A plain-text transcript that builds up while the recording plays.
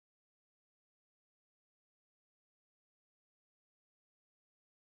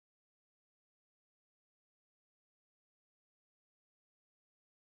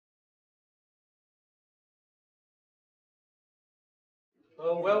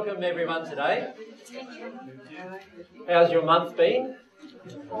Well, welcome everyone today. How's your month been?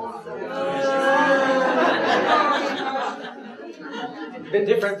 A bit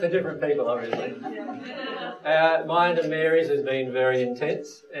different for different people, obviously. Mine and Mary's has been very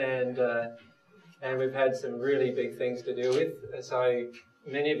intense, and we've had some really big things to deal with. So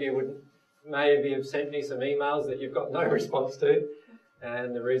many of you maybe have sent me some emails that you've got no response to.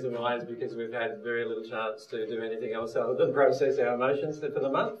 And the reason why is because we've had very little chance to do anything else other than process our emotions for the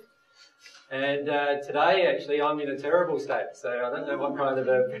month. And today, actually, I'm in a terrible state. So I don't know what kind of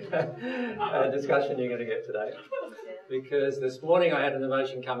a discussion you're going to get today. Because this morning I had an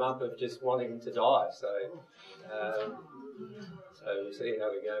emotion come up of just wanting to die. So we'll see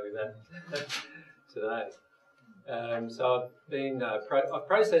how we go with that today. So I've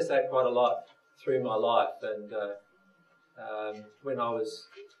processed that quite a lot through my life. And when I was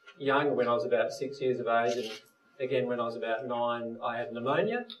young, when I was about 6 years of age, and again when I was about 9, I had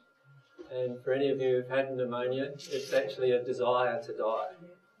pneumonia. And for any of you who've had pneumonia, it's actually a desire to die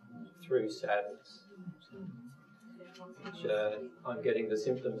through sadness, which I'm getting the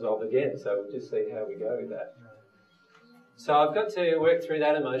symptoms of again, so we'll just see how we go with that. So I've got to work through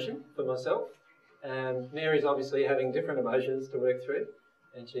that emotion for myself. Mary's obviously having different emotions to work through,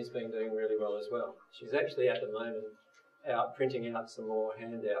 and she's been doing really well as well. She's actually at the moment out printing out some more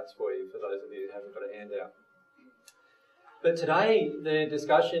handouts for you, for those of you who haven't got a handout. But today the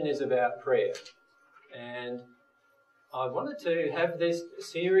discussion is about prayer, and I wanted to have this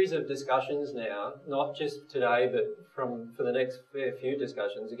series of discussions now, not just today, but for the next fair few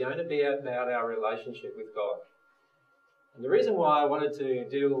discussions, are going to be about our relationship with God. And the reason why I wanted to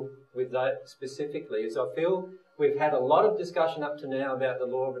deal with that specifically is I feel we've had a lot of discussion up to now about the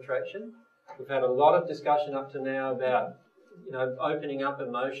law of attraction. We've had a lot of discussion up to now about, opening up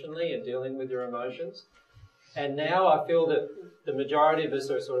emotionally and dealing with your emotions. And now I feel that the majority of us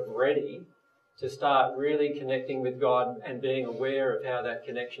are sort of ready to start really connecting with God and being aware of how that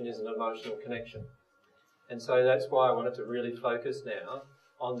connection is an emotional connection. And so that's why I wanted to really focus now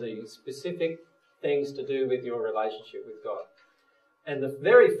on the specific things to do with your relationship with God. And the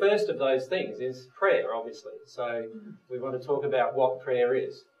very first of those things is prayer, obviously. So we want to talk about what prayer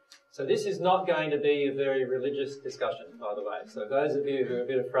is. So this is not going to be a very religious discussion, by the way. So those of you who are a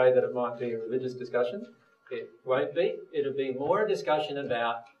bit afraid that it might be a religious discussion, it won't be. It'll be more a discussion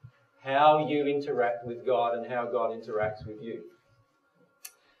about how you interact with God and how God interacts with you.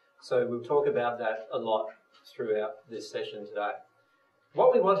 So we'll talk about that a lot throughout this session today.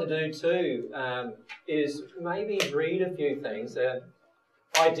 What we want to do too is maybe read a few things.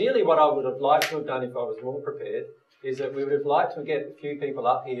 Ideally, what I would have liked to have done if I was more prepared is that we would have liked to get a few people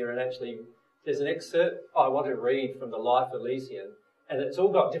up here, and actually there's an excerpt I want to read from the Life Elysian, and it's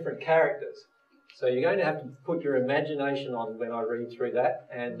all got different characters. So you're going to have to put your imagination on when I read through that,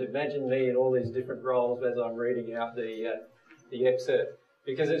 and imagine me in all these different roles as I'm reading out the excerpt,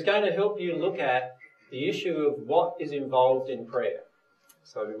 because it's going to help you look at the issue of what is involved in prayer.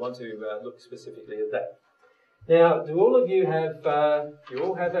 So we want to look specifically at that. Now, do all of you have, you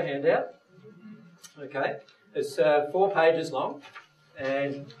all have a handout? Okay. It's 4 pages long,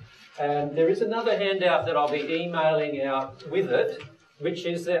 and there is another handout that I'll be emailing out with it, which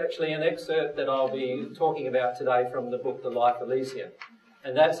is actually an excerpt that I'll be talking about today from the book, The Life Elysian.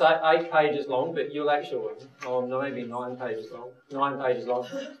 And that's 8 pages long, but you'll actually, maybe 9 pages long.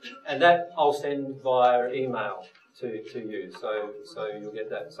 And that I'll send via email to you, so you'll get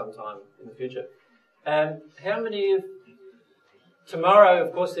that sometime in the future. How many of... Tomorrow,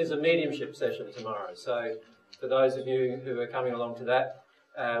 of course, there's a mediumship session tomorrow, so for those of you who are coming along to that,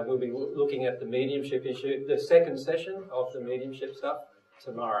 we'll be looking at the mediumship issue, the second session of the mediumship stuff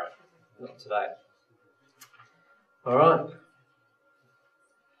tomorrow, not today. All right.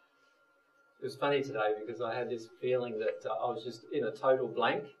 It was funny today because I had this feeling that I was just in a total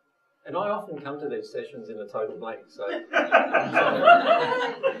blank, and I often come to these sessions in a total blank, so I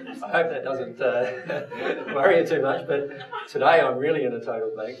hope that doesn't worry you too much, but today I'm really in a total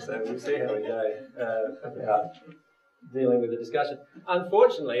blank, so we'll see how we go about dealing with the discussion.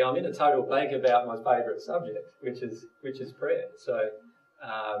 Unfortunately, I'm in a total blank about my favourite subject, which is prayer. So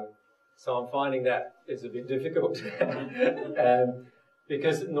I'm finding that is a bit difficult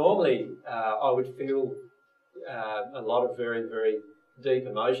because normally I would feel a lot of very, very deep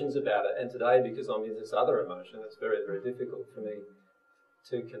emotions about it, and today, because I'm in this other emotion, it's very, very difficult for me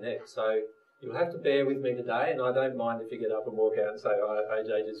to connect. So you'll have to bear with me today, and I don't mind if you get up and walk out and say,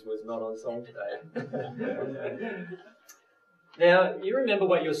 AJ just was not on song today. Now, you remember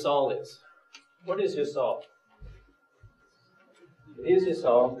what your soul is. What is your soul? Here's your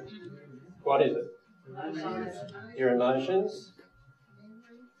soul. What is it? Emotions. Your emotions.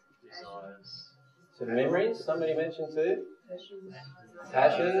 So memories, somebody mentioned too.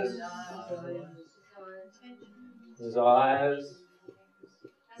 Passions. Desires.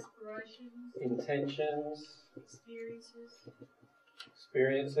 Intentions.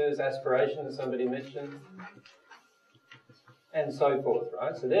 Experiences, aspirations, somebody mentioned. And so forth,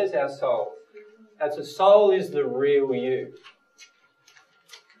 right? So there's our soul. That's a soul is the real you.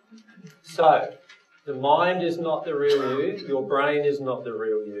 So, the mind is not the real you, your brain is not the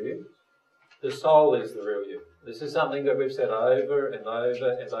real you, the soul is the real you. This is something that we've said over and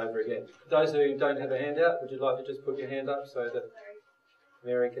over and over again. Those who don't have a handout, would you like to just put your hand up so that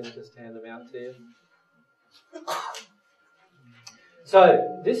Mary can just hand them out to you?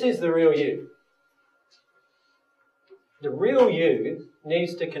 So, this is the real you. The real you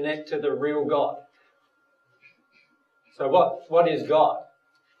needs to connect to the real God. So what is God?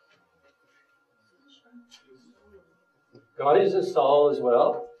 God is a soul as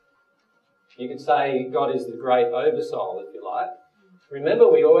well. You could say God is the great oversoul, if you like.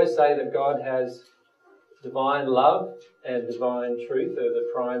 Remember, we always say that God has divine love and divine truth are the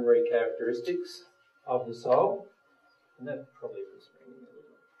primary characteristics of the soul. And that probably was ringing a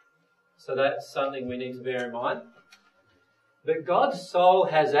little. So that's something we need to bear in mind. But God's soul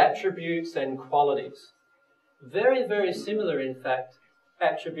has attributes and qualities. Very, very similar, in fact,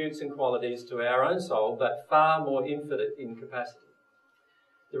 attributes and qualities to our own soul, but far more infinite in capacity.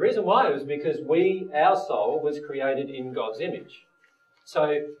 The reason why was because our soul was created in God's image.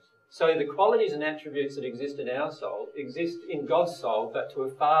 So the qualities and attributes that exist in our soul exist in God's soul, but to a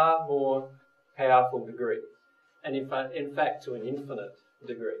far more powerful degree. And in fact, to an infinite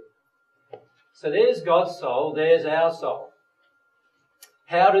degree. So there's God's soul, there's our soul.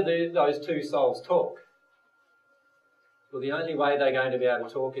 How do those two souls talk? Well, the only way they're going to be able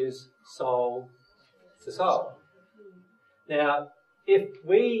to talk is soul to soul. Now,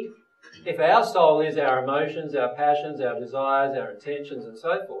 if our soul is our emotions, our passions, our desires, our intentions and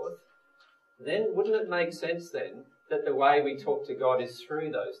so forth, then wouldn't it make sense then that the way we talk to God is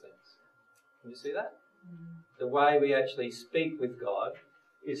through those things? Can you see that? The way we actually speak with God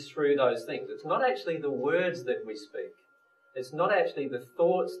is through those things. It's not actually the words that we speak. It's not actually the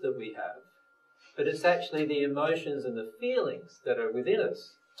thoughts that we have, but it's actually the emotions and the feelings that are within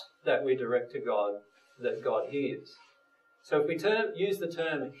us that we direct to God, that God hears. So if we use the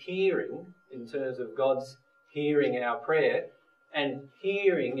term hearing in terms of God's hearing our prayer, and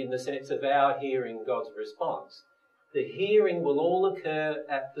hearing in the sense of our hearing God's response, the hearing will all occur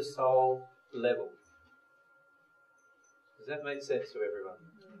at the soul level. Does that make sense to everyone?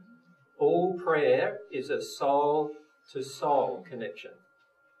 All prayer is a soul-to-soul connection.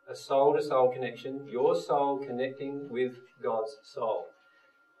 A soul-to-soul connection, your soul connecting with God's soul.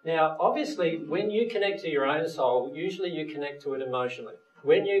 Now, obviously, when you connect to your own soul, usually you connect to it emotionally.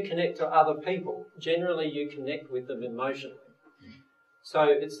 When you connect to other people, generally you connect with them emotionally. So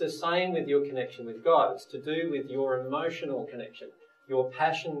it's the same with your connection with God. It's to do with your emotional connection, your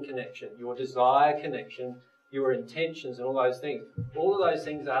passion connection, your desire connection, your intentions and all those things. All of those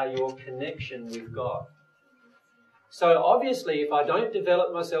things are your connection with God. So obviously, if I don't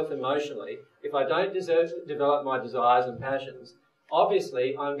develop myself emotionally, if I don't develop my desires and passions,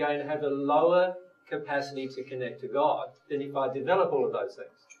 obviously I'm going to have a lower capacity to connect to God than if I develop all of those things.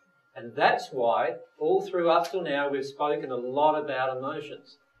 And that's why, all through up till now, we've spoken a lot about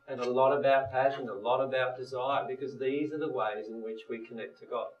emotions and a lot about passion, a lot about desire, because these are the ways in which we connect to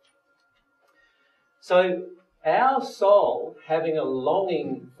God. So our soul, having a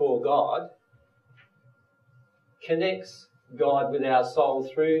longing for God, connects God with our soul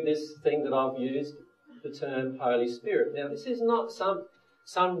through this thing that I've used, the term Holy Spirit. Now, this is not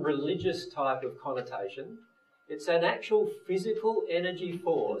some religious type of connotation. It's an actual physical energy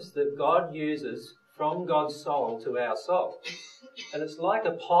force that God uses from God's soul to our soul. And it's like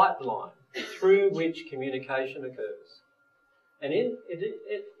a pipeline through which communication occurs. And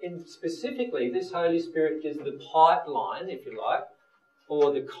in specifically, this Holy Spirit is the pipeline, if you like,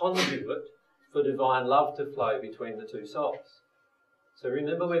 or the conduit for divine love to flow between the two souls. So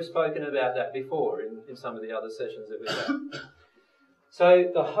remember, we've spoken about that before in some of the other sessions that we've had.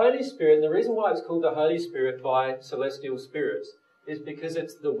 So the Holy Spirit, and the reason why it's called the Holy Spirit by celestial spirits is because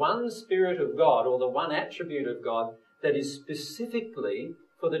it's the one Spirit of God, or the one attribute of God, that is specifically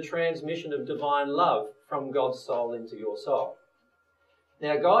for the transmission of divine love from God's soul into your soul.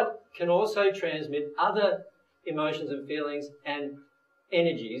 Now, God can also transmit other emotions and feelings and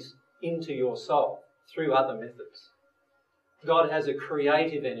energies into your soul through other methods. God has a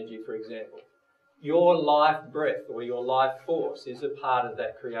creative energy, for example. Your life breath or your life force is a part of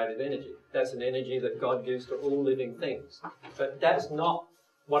that creative energy. That's an energy that God gives to all living things. But that's not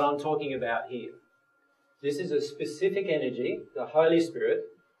what I'm talking about here. This is a specific energy, the Holy Spirit.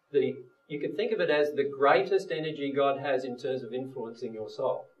 You could think of it as the greatest energy God has in terms of influencing your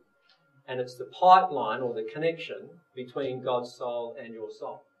soul. And it's the pipeline or the connection between God's soul and your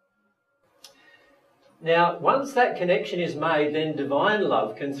soul. Now, once that connection is made, then divine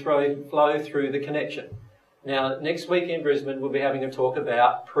love can flow through the connection. Now, next week in Brisbane, we'll be having a talk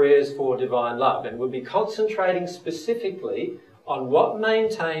about prayers for divine love, and we'll be concentrating specifically on what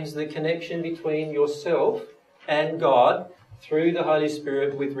maintains the connection between yourself and God through the Holy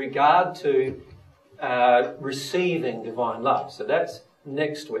Spirit with regard to receiving divine love. So that's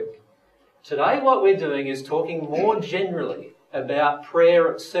next week. Today what we're doing is talking more generally about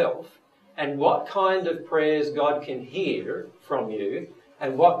prayer itself and what kind of prayers God can hear from you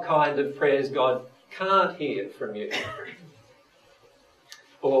and what kind of prayers God can't hear from you.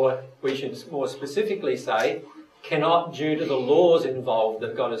 Or we should more specifically say, cannot due to the laws involved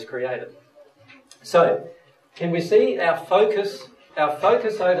that God has created. So, can we see our focus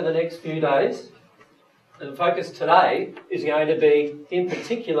over the next few days? And the focus today is going to be, in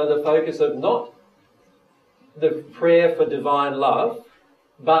particular, the focus of not the prayer for divine love,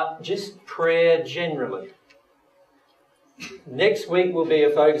 but just prayer generally. Next week will be a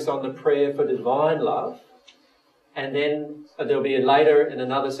focus on the prayer for divine love, and then there'll be later in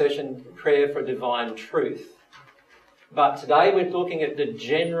another session, prayer for divine truth. But today we're looking at the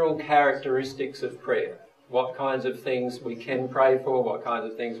general characteristics of prayer. What kinds of things we can pray for, what kinds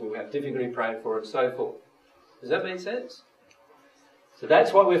of things we'll have difficulty praying for, and so forth. Does that make sense? So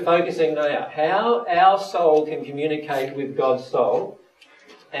that's what we're focusing on now. How our soul can communicate with God's soul.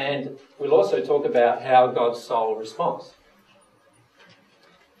 And we'll also talk about how God's soul responds.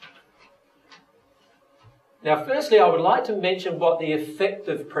 Now, firstly, I would like to mention what the effect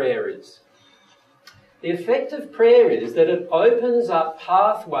of prayer is. The effect of prayer is that it opens up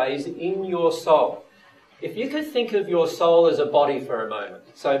pathways in your soul. If you could think of your soul as a body for a moment.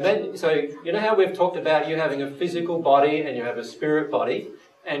 So you know how we've talked about you having a physical body and you have a spirit body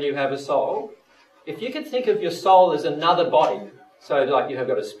and you have a soul? If you could think of your soul as another body, so like you have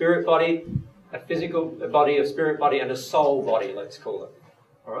got a spirit body, a physical body, a spirit body, and a soul body, let's call it.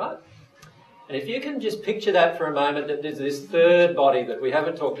 All right? And if you can just picture that for a moment, that there's this third body that we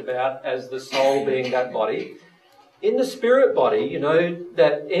haven't talked about as the soul being that body. In the spirit body, you know,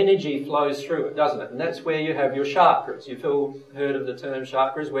 that energy flows through it, doesn't it? And that's where you have your chakras. You've all heard of the term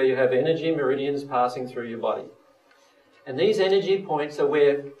chakras, where you have energy meridians passing through your body. And these energy points are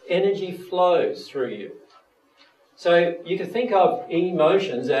where energy flows through you. So you can think of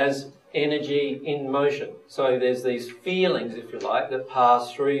emotions as energy in motion. So there's these feelings, if you like, that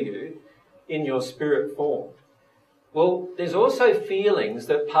pass through you in your spirit form. Well, there's also feelings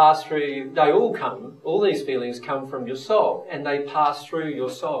that pass through you. All these feelings come from your soul, and they pass through your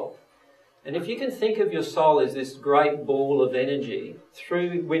soul. And if you can think of your soul as this great ball of energy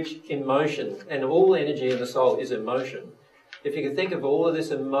through which emotion, and all energy in the soul is emotion, if you can think of all of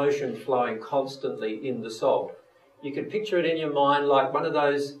this emotion flowing constantly in the soul, you can picture it in your mind like one of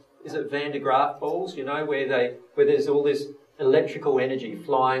those, is it Van de Graaff balls, you know, where there's all this electrical energy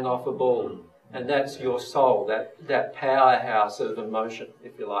flying off a ball. And that's your soul, that powerhouse of emotion,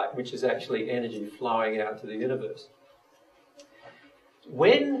 if you like, which is actually energy flowing out to the universe.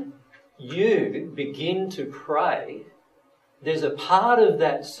 When you begin to pray, there's a part of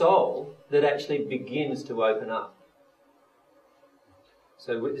that soul that actually begins to open up.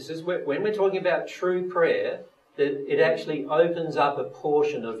 So this is when we're talking about true prayer, that it actually opens up a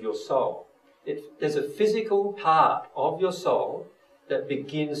portion of your soul. There's a physical part of your soul that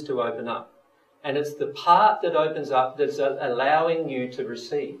begins to open up. And it's the part that opens up that's allowing you to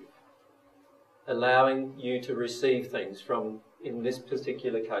receive things from, in this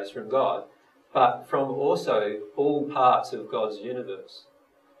particular case, from God, but from also all parts of God's universe.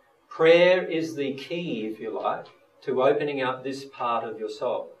 Prayer is the key, if you like, to opening up this part of your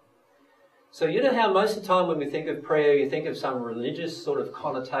soul. So you know how most of the time when we think of prayer, you think of some religious sort of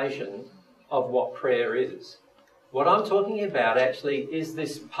connotation of what prayer is. What I'm talking about actually is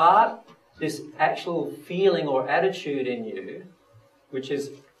this part, this actual feeling or attitude in you, which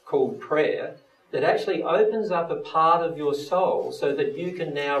is called prayer, that actually opens up a part of your soul so that you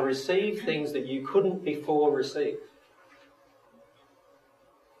can now receive things that you couldn't before receive.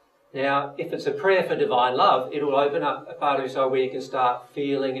 Now, if it's a prayer for divine love, it will open up a part of your soul where you can start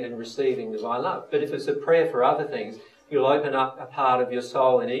feeling and receiving divine love. But if it's a prayer for other things, you'll open up a part of your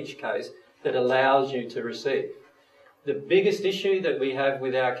soul in each case that allows you to receive. The biggest issue that we have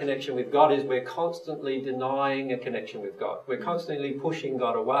with our connection with God is we're constantly denying a connection with God. We're constantly pushing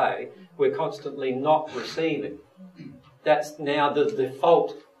God away. We're constantly not receiving. that's now the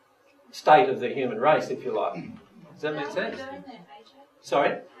default state of the human race, if you like. Does that make sense?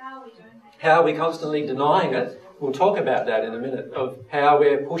 Sorry? How are we constantly denying it? We'll talk about that in a minute, of how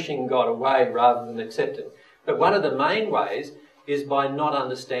we're pushing God away rather than accepting. But one of the main ways is by not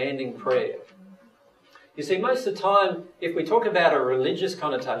understanding prayer. You see, most of the time, if we talk about a religious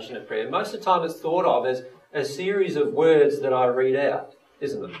connotation of prayer, most of the time it's thought of as a series of words that I read out,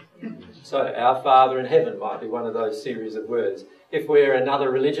 isn't it? So, Our Father in Heaven might be one of those series of words. If we're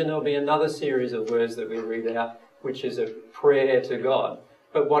another religion, there'll be another series of words that we read out, which is a prayer to God.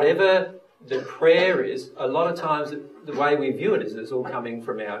 But whatever the prayer is, a lot of times the way we view it is it's all coming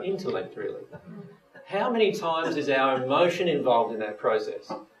from our intellect, really. How many times is our emotion involved in that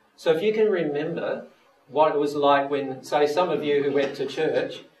process? So if you can remember what it was like when, say, some of you who went to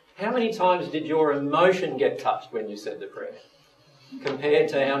church, how many times did your emotion get touched when you said the prayer, compared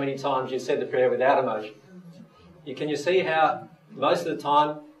to how many times you said the prayer without emotion? Can you see how most of the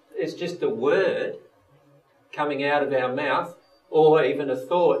time it's just the word coming out of our mouth, or even a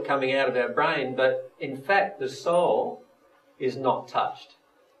thought coming out of our brain, but in fact the soul is not touched.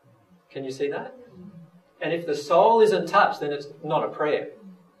 Can you see that? And if the soul isn't touched, then it's not a prayer.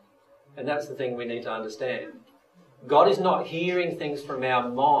 And that's the thing we need to understand. God is not hearing things from our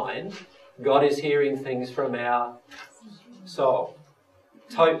mind. God is hearing things from our soul.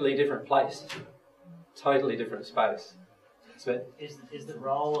 Totally different place. Totally different space. Is the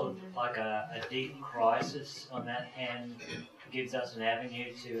role of like a deep crisis on that hand gives us an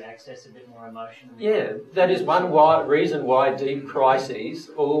avenue to access a bit more emotion? Yeah, that is one reason why deep crises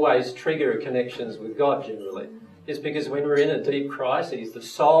always trigger connections with God generally. It's because when we're in a deep crisis, the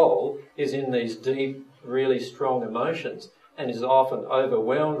soul is in these deep, really strong emotions and is often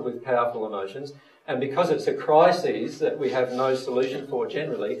overwhelmed with powerful emotions. And because it's a crisis that we have no solution for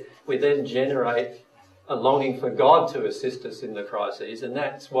generally, we then generate a longing for God to assist us in the crises, and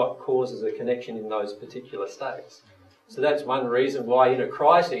that's what causes a connection in those particular states. So that's one reason why in a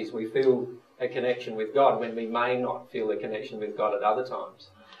crisis we feel a connection with God when we may not feel a connection with God at other times.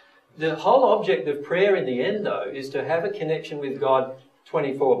 The whole object of prayer in the end, though, is to have a connection with God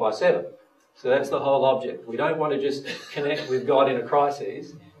 24/7. So that's the whole object. We don't want to just connect with God in a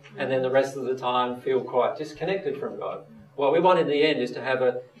crisis and then the rest of the time feel quite disconnected from God. What we want in the end is to have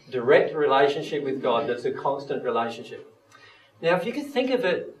a direct relationship with God that's a constant relationship. Now, if you could think of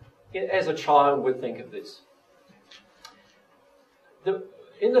it as a child would think of this.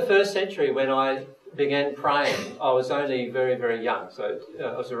 In the first century, when I began praying, I was only very, very young. So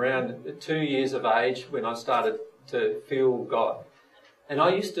I was around 2 years of age when I started to feel God. And I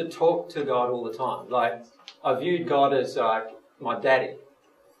used to talk to God all the time. Like, I viewed God as my daddy.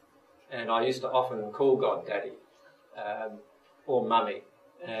 And I used to often call God daddy or mummy.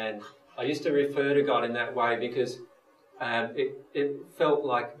 And I used to refer to God in that way because it felt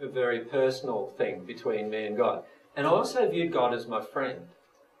like a very personal thing between me and God. And I also viewed God as my friend.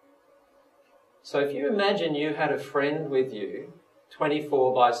 So if you imagine you had a friend with you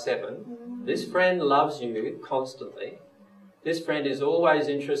 24/7, this friend loves you constantly, this friend is always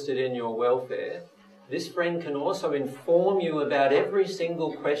interested in your welfare, this friend can also inform you about every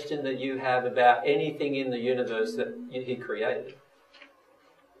single question that you have about anything in the universe that he created.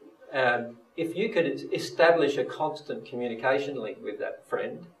 If you could establish a constant communication link with that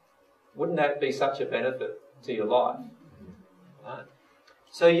friend, wouldn't that be such a benefit to your life? Right?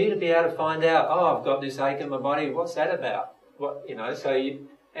 So you'd be able to find out, I've got this ache in my body, what's that about?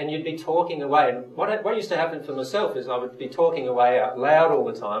 And you'd be talking away. And what used to happen for myself is I would be talking away out loud all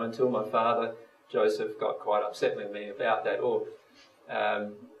the time until my father, Joseph, got quite upset with me about that.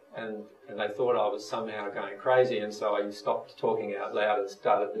 And they thought I was somehow going crazy, and so I stopped talking out loud and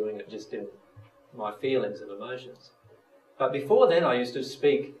started doing it just in my feelings and emotions. But before then, I used to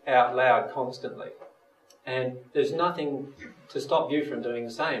speak out loud constantly. And there's nothing to stop you from doing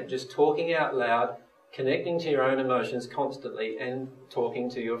the same. Just talking out loud, connecting to your own emotions constantly, and talking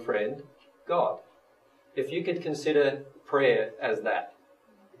to your friend, God. If you could consider prayer as that,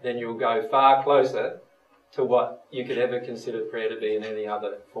 then you'll go far closer to what you could ever consider prayer to be in any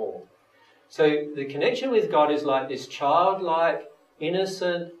other form. So the connection with God is like this childlike,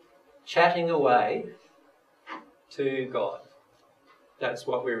 innocent, chatting away to God. That's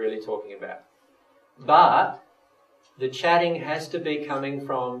what we're really talking about. But the chatting has to be coming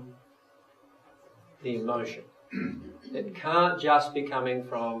from the emotion. It can't just be coming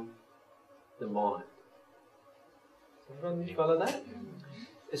from the mind. Everyone follow that?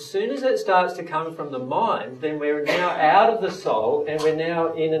 As soon as it starts to come from the mind, then we're now out of the soul and we're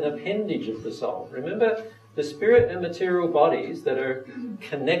now in an appendage of the soul. Remember, the spirit and material bodies that are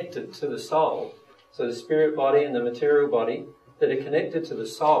connected to the soul So the spirit body and the material body that are connected to the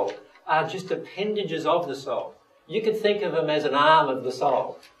soul are just appendages of the soul. You could think of them as an arm of the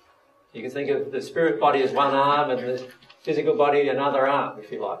soul. You can think of the spirit body as one arm and the physical body another arm,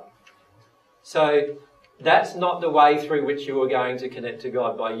 if you like. So that's not the way through which you are going to connect to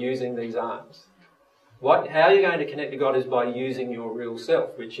God, by using these arms. How you're going to connect to God is by using your real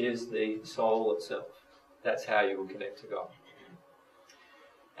self, which is the soul itself. That's how you will connect to God.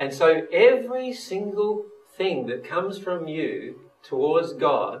 And so every single thing that comes from you towards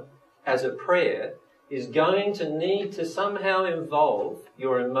God as a prayer is going to need to somehow involve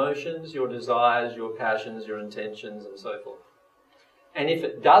your emotions, your desires, your passions, your intentions, and so forth. And if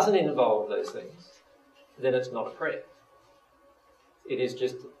it doesn't involve those things, then it's not a prayer. It is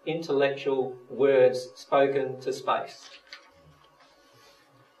just intellectual words spoken to space.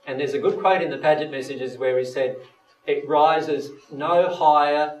 And there's a good quote in the Paget Messages where he said, "It rises no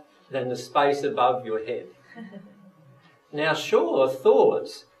higher than the space above your head." Now, sure,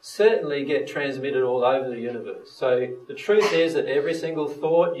 thoughts certainly get transmitted all over the universe. So the truth is that every single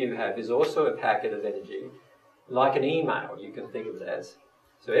thought you have is also a packet of energy, like an email, you can think of it as.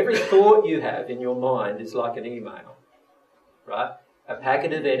 So every thought you have in your mind is like an email, right? A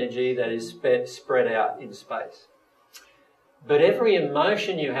packet of energy that is spread out in space. But every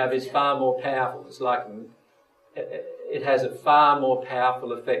emotion you have is far more powerful. It's like it has a far more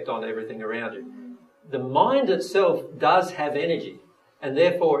powerful effect on everything around you. The mind itself does have energy, and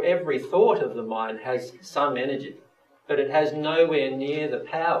therefore every thought of the mind has some energy, but it has nowhere near the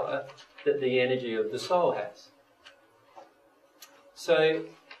power that the energy of the soul has. So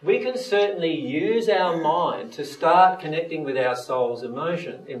we can certainly use our mind to start connecting with our soul's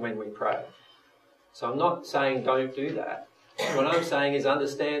emotion when we pray. So I'm not saying don't do that. What I'm saying is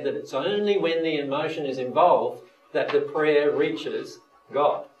understand that it's only when the emotion is involved that the prayer reaches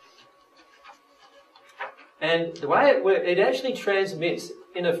God. And the way it works, it actually transmits,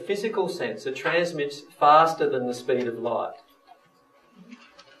 in a physical sense, it transmits faster than the speed of light.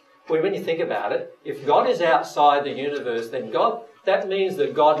 Well, when you think about it, if God is outside the universe, then that means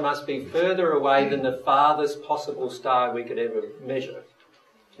that God must be further away than the farthest possible star we could ever measure.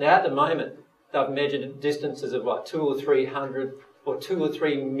 Now, at the moment, they've measured distances of 200 or 300 or 2 or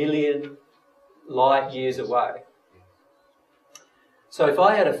 3 million light years away. So if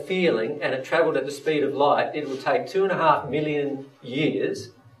I had a feeling and it travelled at the speed of light, it would take 2.5 million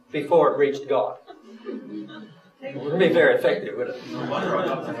years before it reached God. It wouldn't be very effective, would it? No wonder I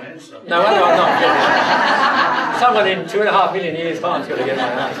got the answer. No wonder I'm not getting it. Someone in 2.5 million years' time is going to get my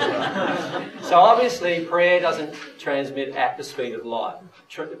answer. So obviously prayer doesn't transmit at the speed of light.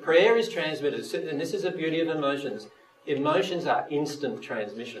 Prayer is transmitted, and this is the beauty of emotions. Emotions are instant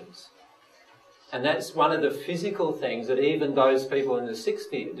transmissions. And that's one of the physical things that even those people in the sixth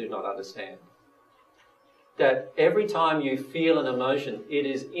sphere do not understand. That every time you feel an emotion, it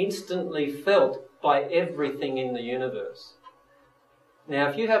is instantly felt by everything in the universe. Now,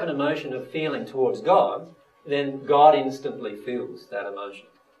 if you have an emotion of feeling towards God, then God instantly feels that emotion.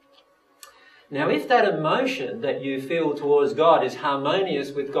 Now, if that emotion that you feel towards God is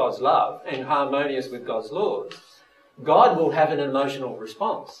harmonious with God's love and harmonious with God's laws, God will have an emotional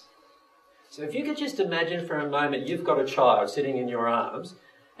response. So if you could just imagine for a moment you've got a child sitting in your arms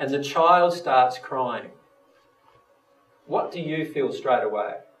and the child starts crying. What do you feel straight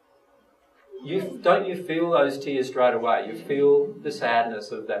away? Don't you feel those tears straight away? You feel the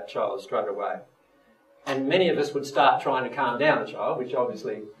sadness of that child straight away. And many of us would start trying to calm down the child, which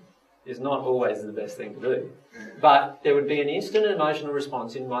obviously is not always the best thing to do. But there would be an instant emotional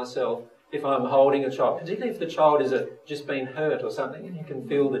response in myself if I'm holding a child, particularly if the child is just been hurt or something and you can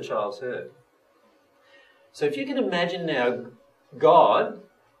feel the child's hurt. So if you can imagine now, God,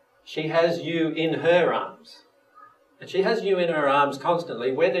 she has you in her arms. And she has you in her arms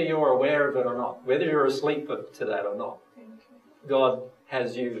constantly, whether you're aware of it or not, whether you're asleep to that or not. God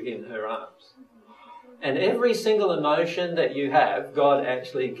has you in her arms. And every single emotion that you have, God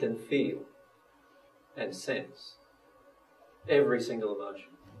actually can feel and sense. Every single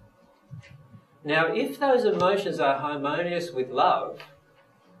emotion. Now, if those emotions are harmonious with love,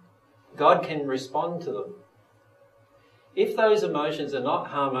 God can respond to them. If those emotions are not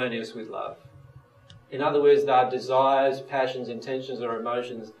harmonious with love, in other words, they are desires, passions, intentions, or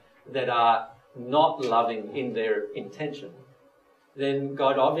emotions that are not loving in their intention, then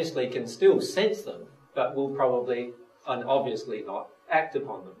God obviously can still sense them, but will probably, and obviously not, act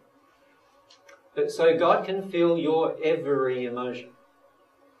upon them. But so God can feel your every emotion.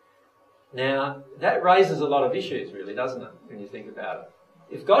 Now, that raises a lot of issues, really, doesn't it, when you think about it?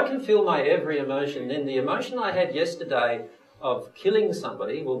 If God can feel my every emotion, then the emotion I had yesterday of killing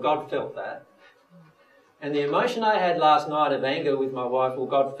somebody, well, God felt that. And the emotion I had last night of anger with my wife, well,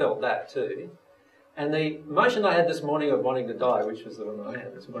 God felt that too. And the emotion I had this morning of wanting to die, which was the one I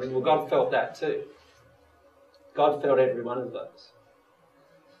had this morning, well, God felt that too. God felt every one of those.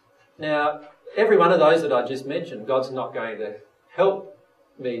 Now, every one of those that I just mentioned, God's not going to help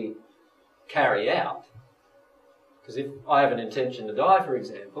me carry out. Because if I have an intention to die, for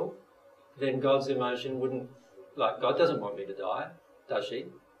example, then God's emotion wouldn't, like, God doesn't want me to die, does she?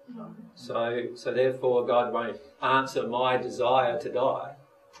 No. So therefore God won't answer my desire to die.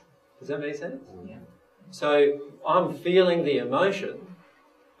 Does that make sense? Yeah. So I'm feeling the emotion,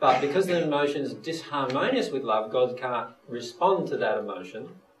 but because the emotion is disharmonious with love, God can't respond to that emotion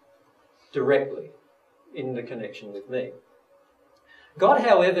directly in the connection with me. God,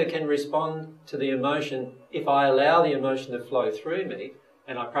 however, can respond to the emotion if I allow the emotion to flow through me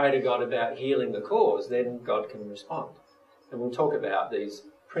and I pray to God about healing the cause, then God can respond. And we'll talk about these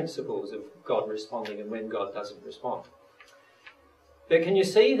principles of God responding and when God doesn't respond. But can you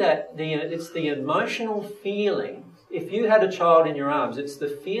see that it's the emotional feeling? If you had a child in your arms, it's the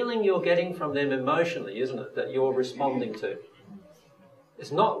feeling you're getting from them emotionally, isn't it, that you're responding to?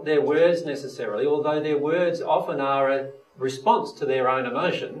 It's not their words necessarily, although their words often are a response to their own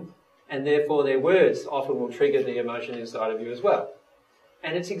emotion, and therefore their words often will trigger the emotion inside of you as well.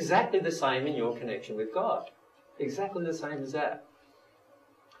 And it's exactly the same in your connection with God. Exactly the same as that.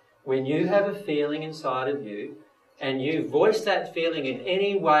 When you have a feeling inside of you, and you voice that feeling in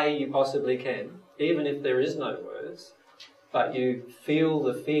any way you possibly can, even if there is no words, but you feel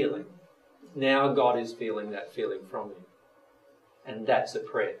the feeling, now God is feeling that feeling from you. And that's a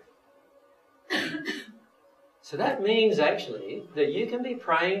prayer. So that means actually that you can be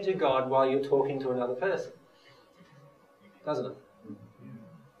praying to God while you're talking to another person. Doesn't it?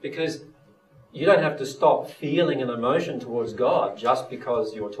 Because you don't have to stop feeling an emotion towards God just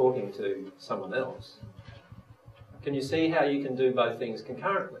because you're talking to someone else. Can you see how you can do both things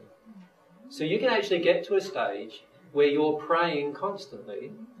concurrently? So you can actually get to a stage where you're praying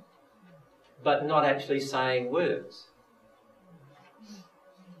constantly, but not actually saying words.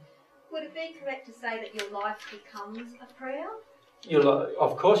 Would it be correct to say that your life becomes a prayer?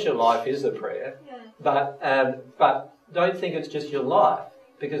 Of course your life is a prayer, yeah. But don't think it's just your life,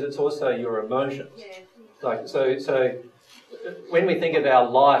 because it's also your emotions. Yeah. So when we think of our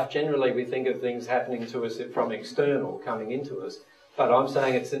life, generally we think of things happening to us from external, coming into us. But I'm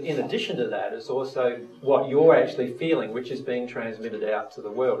saying it's in addition to that, it's also what you're actually feeling, which is being transmitted out to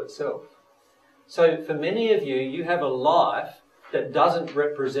the world itself. So for many of you, you have a life that doesn't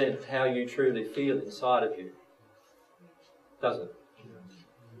represent how you truly feel inside of you. Does it?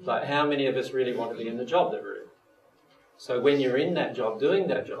 Like, how many of us really want to be in the job that we're in? So when you're in that job, doing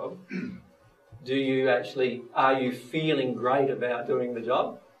that job, are you feeling great about doing the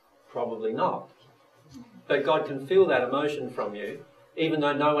job? Probably not. But God can feel that emotion from you, even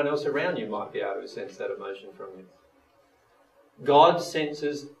though no one else around you might be able to sense that emotion from you. God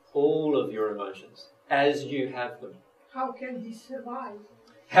senses all of your emotions as you have them. How can we survive?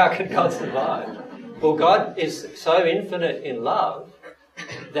 How can God survive? Well, God is so infinite in love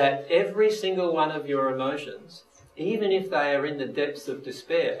that every single one of your emotions, even if they are in the depths of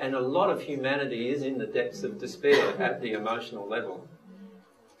despair, and a lot of humanity is in the depths of despair at the emotional level,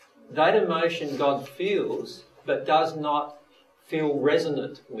 that emotion God feels but does not feel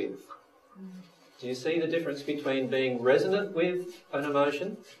resonant with. Do you see the difference between being resonant with an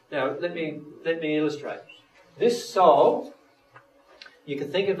emotion? Now, let me illustrate. This soul, you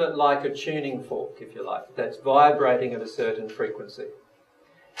can think of it like a tuning fork, if you like, that's vibrating at a certain frequency.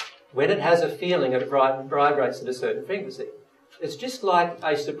 When it has a feeling, it vibrates at a certain frequency. It's just like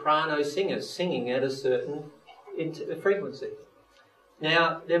a soprano singer singing at a certain frequency.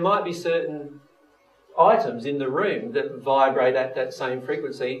 Now, there might be certain items in the room that vibrate at that same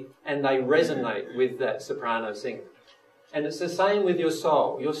frequency and they resonate with that soprano singer. And it's the same with your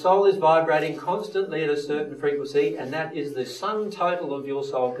soul. Your soul is vibrating constantly at a certain frequency, and that is the sum total of your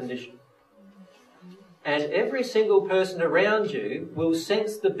soul condition. And every single person around you will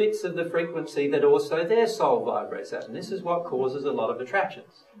sense the bits of the frequency that also their soul vibrates at. And this is what causes a lot of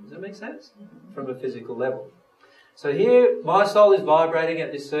attractions. Does that make sense? From a physical level. So here, my soul is vibrating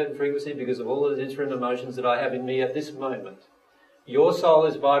at this certain frequency because of all the different emotions that I have in me at this moment. Your soul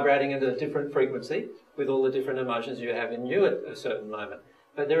is vibrating at a different frequency with all the different emotions you have in you at a certain moment.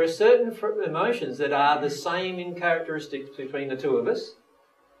 But there are certain emotions that are the same in characteristics between the two of us,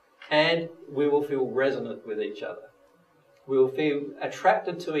 and we will feel resonant with each other. We will feel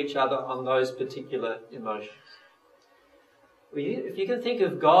attracted to each other on those particular emotions. If you can think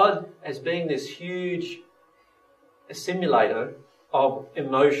of God as being this huge simulator of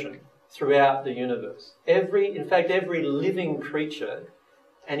emotion, throughout the universe. In fact, every living creature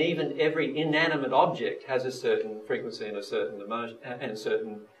and even every inanimate object has a certain frequency and a certain emotion and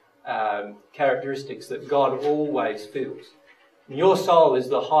certain characteristics that God always feels. And your soul is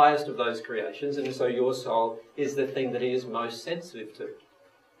the highest of those creations, and so your soul is the thing that he is most sensitive to.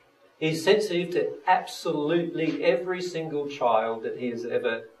 He's sensitive to absolutely every single child that he has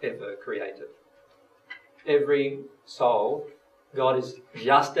ever created. Every soul, God is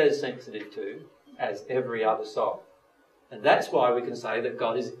just as sensitive to as every other soul. And that's why we can say that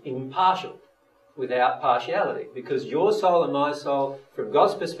God is impartial, without partiality, because your soul and my soul, from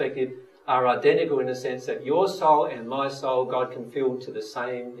God's perspective, are identical in the sense that your soul and my soul, God can feel to the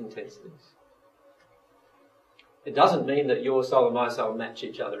same intensities. It doesn't mean that your soul and my soul match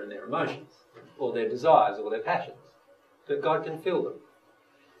each other in their emotions, or their desires, or their passions, but God can feel them.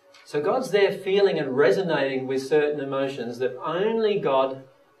 So God's there feeling and resonating with certain emotions that only God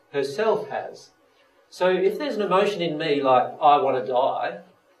herself has. So if there's an emotion in me like, I want to die,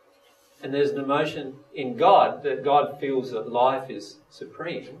 and there's an emotion in God that God feels that life is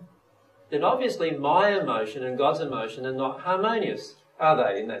supreme, then obviously my emotion and God's emotion are not harmonious, are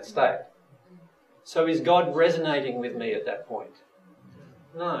they, in that state? So is God resonating with me at that point?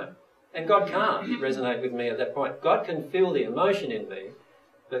 No. And God can't resonate with me at that point. God can feel the emotion in me,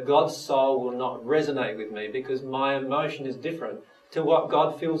 but God's soul will not resonate with me because my emotion is different to what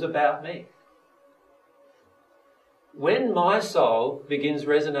God feels about me. When my soul begins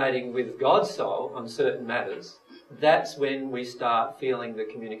resonating with God's soul on certain matters, that's when we start feeling the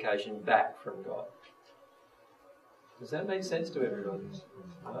communication back from God. Does that make sense to everybody?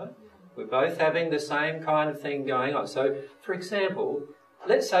 No? We're both having the same kind of thing going on. So, for example,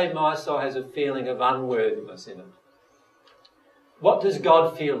 let's say my soul has a feeling of unworthiness in it. What does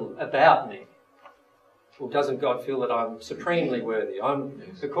God feel about me? Well, doesn't God feel that I'm supremely worthy?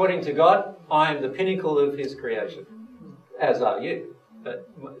 According to God, I am the pinnacle of his creation, as are you. But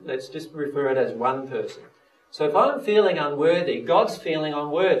let's just refer it as one person. So if I'm feeling unworthy, God's feeling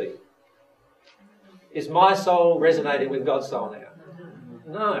unworthy. Is my soul resonating with God's soul now?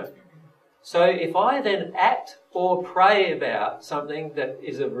 No. So if I then act or pray about something that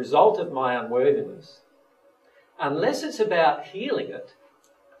is a result of my unworthiness, unless it's about healing it,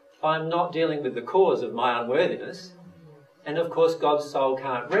 I'm not dealing with the cause of my unworthiness. And of course, God's soul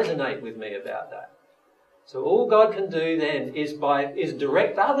can't resonate with me about that. So all God can do then is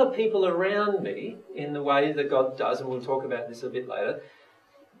direct other people around me in the way that God does, and we'll talk about this a bit later.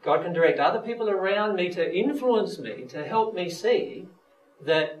 God can direct other people around me to influence me, to help me see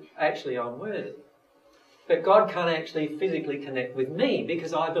that actually I'm worthy. But God can't actually physically connect with me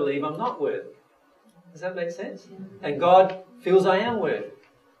because I believe I'm not worthy. Does that make sense? And God feels I am worthy.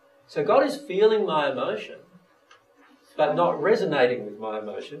 So God is feeling my emotion, but not resonating with my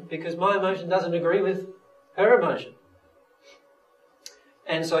emotion because my emotion doesn't agree with her emotion.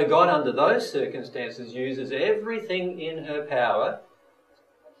 And so God, under those circumstances, uses everything in her power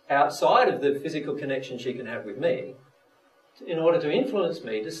outside of the physical connection she can have with me in order to influence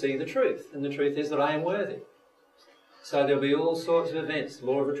me to see the truth. And the truth is that I am worthy. So there'll be all sorts of events,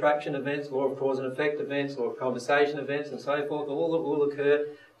 law of attraction events, law of cause and effect events, law of conversation events and so forth, all that will occur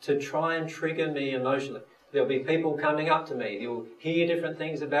to try and trigger me emotionally. There'll be people coming up to me. You'll hear different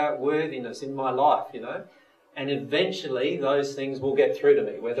things about worthiness in my life, and eventually those things will get through to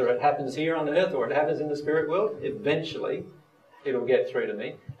me. Whether it happens here on earth or it happens in the spirit world, eventually it'll get through to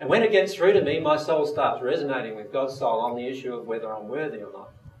me. And when it gets through to me, my soul starts resonating with God's soul on the issue of whether I'm worthy or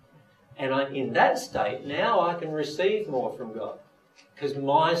not. And in that state, now I can receive more from God because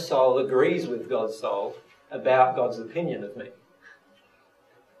my soul agrees with God's soul about God's opinion of me.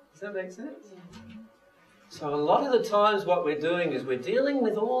 Does that make sense? So a lot of the times what we're doing is we're dealing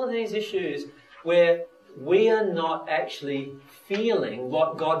with all of these issues where we are not actually feeling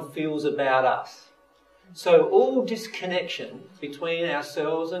what God feels about us. So all disconnection between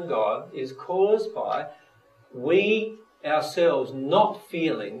ourselves and God is caused by we ourselves not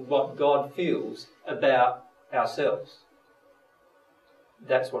feeling what God feels about ourselves.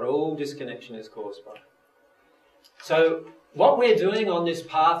 That's what all disconnection is caused by. So what we're doing on this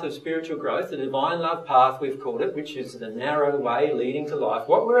path of spiritual growth, the divine love path we've called it, which is the narrow way leading to life,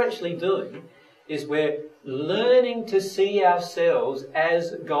 what we're actually doing is we're learning to see ourselves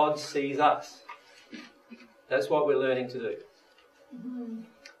as God sees us. That's what we're learning to do.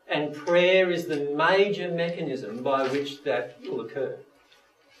 And prayer is the major mechanism by which that will occur.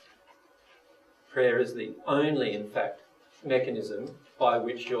 Prayer is the only, in fact, mechanism by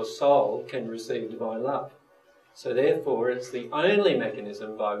which your soul can receive divine love. So therefore, it's the only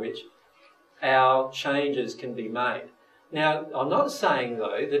mechanism by which our changes can be made. Now, I'm not saying,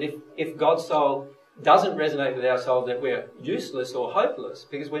 though, that if God's soul doesn't resonate with our soul, that we're useless or hopeless,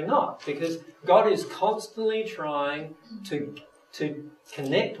 because we're not. Because God is constantly trying to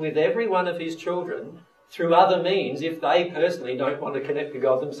connect with every one of his children through other means if they personally don't want to connect to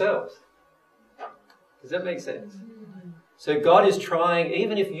God themselves. Does that make sense? So God is trying,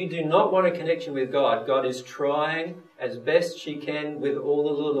 even if you do not want a connection with God, God is trying as best she can with all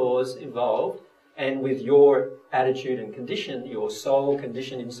of the laws involved and with your attitude and condition, your soul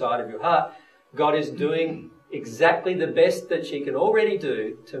condition inside of your heart. God is doing exactly the best that she can already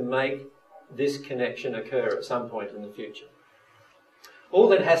do to make this connection occur at some point in the future. All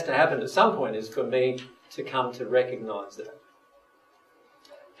that has to happen at some point is for me to come to recognise that.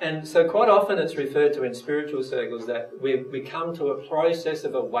 And so quite often it's referred to in spiritual circles that we come to a process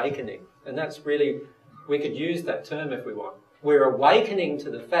of awakening. And that's really, we could use that term if we want. We're awakening to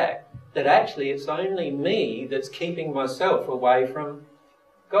the fact that actually it's only me that's keeping myself away from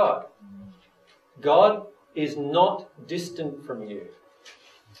God. God is not distant from you.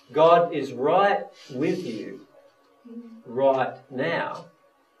 God is right with you right now.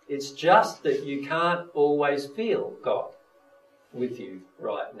 It's just that you can't always feel God with you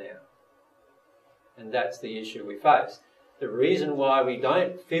right now. And that's the issue we face. The reason why we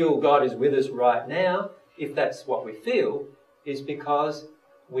don't feel God is with us right now, if that's what we feel, is because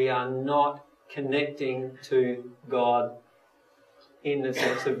we are not connecting to God in the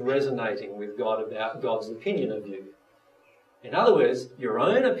sense of resonating with God about God's opinion of you. In other words, your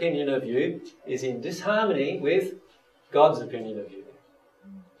own opinion of you is in disharmony with God's opinion of you.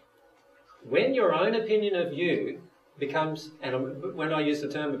 When your own opinion of you becomes, and when I use the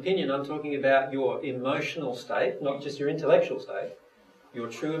term opinion, I'm talking about your emotional state, not just your intellectual state, your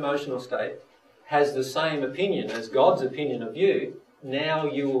true emotional state, has the same opinion as God's opinion of you, now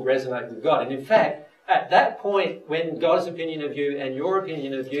you will resonate with God. And in fact, at that point, when God's opinion of you and your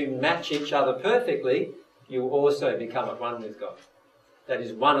opinion of you match each other perfectly, you will also become at one with God. That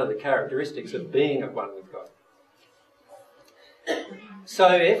is one of the characteristics of being at one with God. So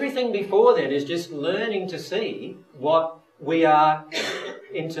everything before then is just learning to see what we are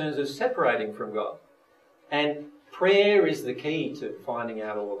in terms of separating from God. And prayer is the key to finding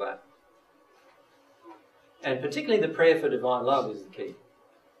out all that. And particularly the prayer for divine love is the key.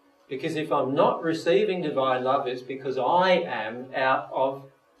 Because if I'm not receiving divine love, it's because I am out of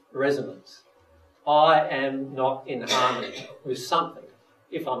resonance. I am not in harmony with something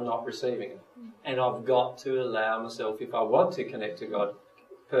if I'm not receiving it. And I've got to allow myself, if I want to connect to God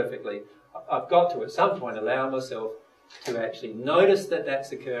perfectly, I've got to at some point allow myself to actually notice that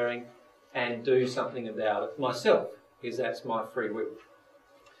that's occurring and do something about it myself, because that's my free will.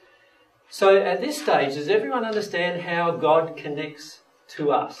 So at this stage, does everyone understand how God connects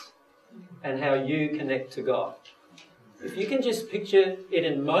to us and how you connect to God? If you can just picture it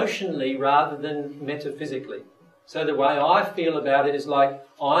emotionally rather than metaphysically. So the way I feel about it is like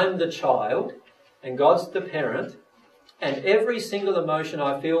I'm the child and God's the parent, and every single emotion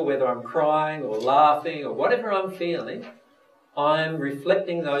I feel, whether I'm crying or laughing or whatever I'm feeling, I'm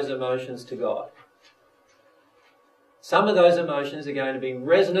reflecting those emotions to God. Some of those emotions are going to be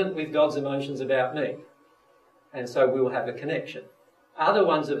resonant with God's emotions about me, and so we will have a connection. Other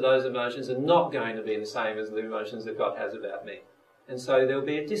ones of those emotions are not going to be the same as the emotions that God has about me, and so there'll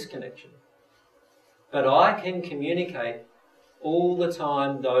be a disconnection. But I can communicate all the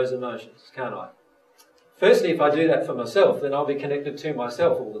time those emotions, can't I? Firstly, if I do that for myself, then I'll be connected to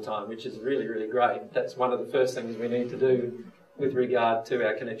myself all the time, which is really, really great. That's one of the first things we need to do with regard to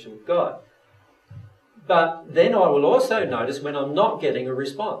our connection with God. But then I will also notice when I'm not getting a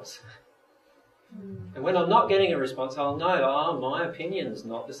response. And when I'm not getting a response, I'll know, my opinion's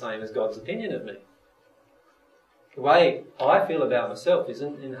not the same as God's opinion of me. The way I feel about myself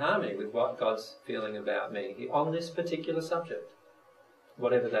isn't in harmony with what God's feeling about me on this particular subject,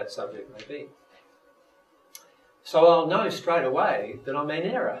 whatever that subject may be. So I'll know straight away that I'm in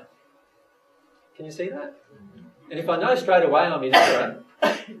error. Can you see that? And if I know straight away I'm in error,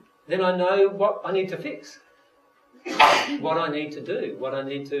 then I know what I need to fix, what I need to do, what I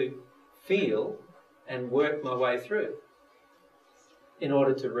need to feel and work my way through in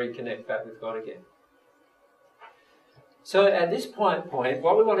order to reconnect back with God again. So at this point,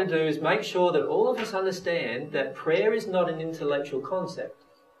 what we want to do is make sure that all of us understand that prayer is not an intellectual concept.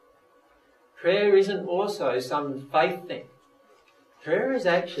 Prayer isn't also some faith thing. Prayer is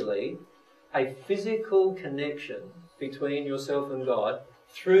actually a physical connection between yourself and God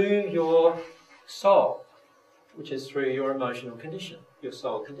through your soul, which is through your emotional condition, your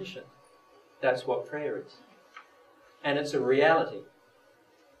soul condition. That's what prayer is. And it's a reality.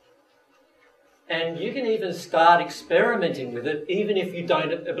 And you can even start experimenting with it, even if you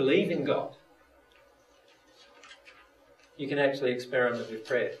don't believe in God. You can actually experiment with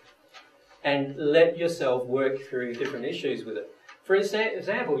prayer and let yourself work through different issues with it. For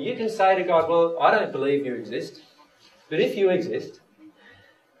example, you can say to God, well, I don't believe you exist, but if you exist,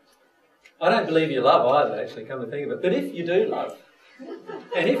 I don't believe you love either, actually, come to think of it, but if you do love,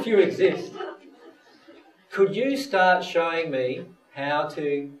 and if you exist, could you start showing me how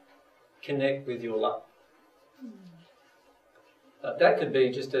to connect with your love? That could be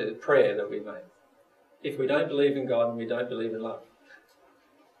just a prayer that we make. If we don't believe in God and we don't believe in love.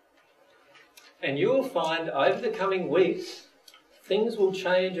 And you'll find over the coming weeks, things will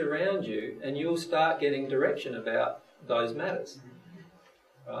change around you and you'll start getting direction about those matters.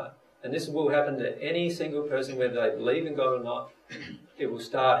 Right? And this will happen to any single person, whether they believe in God or not. It will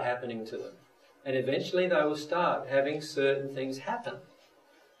start happening to them. And eventually they will start having certain things happen.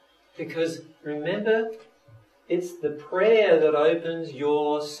 Because remember, it's the prayer that opens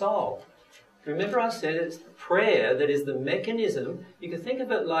your soul. Remember I said it's the prayer that is the mechanism. You can think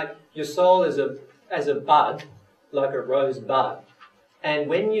of it like your soul as a bud, like a rose bud. And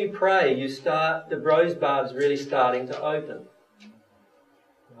when you pray, you start, the rose bud's really starting to open.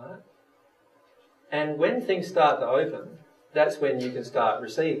 Right? And when things start to open, that's when you can start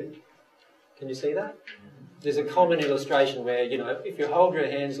receiving. Can you see that? There's a common illustration where, if you hold your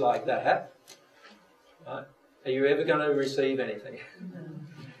hands like that, right, are you ever going to receive anything?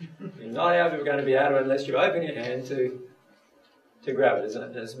 You're not ever going to be able to unless you open your hand to grab it, isn't it?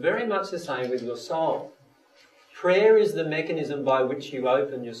 And it's very much the same with your soul. Prayer is the mechanism by which you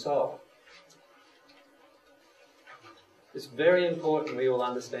open your soul. It's very important we all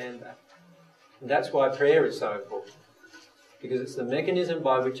understand that. And that's why prayer is so important. Because it's the mechanism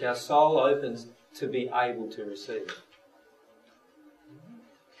by which our soul opens to be able to receive.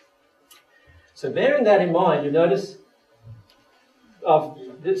 So bearing that in mind, you notice,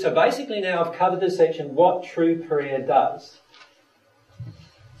 so basically now I've covered the section, what true prayer does.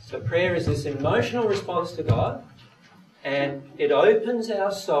 So prayer is this emotional response to God, and it opens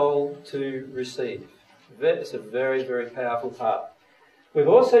our soul to receive. It's a very, very powerful part. We've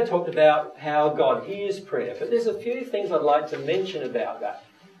also talked about how God hears prayer, but there's a few things I'd like to mention about that.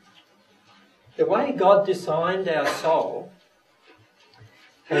 The way God designed our soul,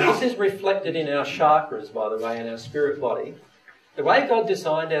 and this is reflected in our chakras, by the way, in our spirit body. The way God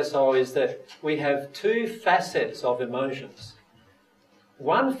designed our soul is that we have two facets of emotions.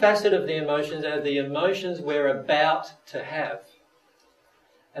 One facet of the emotions are the emotions we're about to have.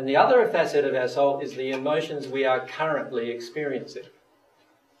 And the other facet of our soul is the emotions we are currently experiencing.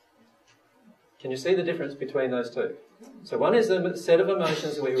 Can you see the difference between those two? So one is the set of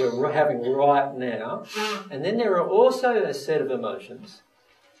emotions we were having right now, and then there are also a set of emotions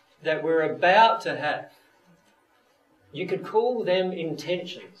that we're about to have. You could call them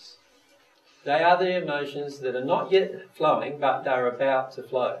intentions. They are the emotions that are not yet flowing, but they're about to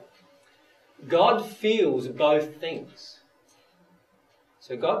flow. God feels both things.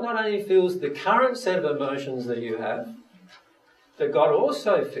 So God not only feels the current set of emotions that you have, but God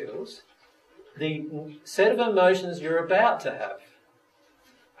also feels the set of emotions you're about to have.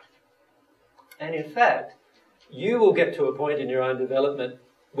 And in fact, you will get to a point in your own development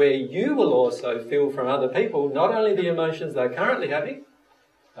where you will also feel from other people not only the emotions they're currently having,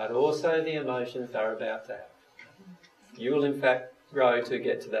 but also the emotions they're about to have. You will in fact grow to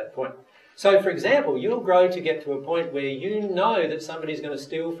get to that point. So for example, you'll grow to get to a point where you know that somebody's going to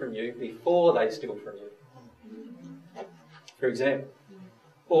steal from you before they steal from you. For example.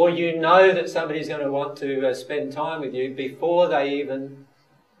 Or you know that somebody's going to want to spend time with you before they even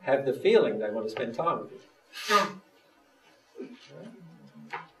have the feeling they want to spend time with you.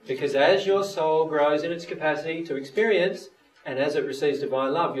 Because as your soul grows in its capacity to experience, and as it receives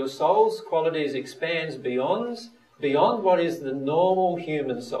divine love, your soul's qualities expands beyond what is the normal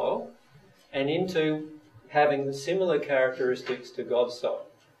human soul and into having similar characteristics to God's soul.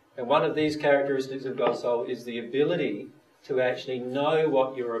 And one of these characteristics of God's soul is the ability to actually know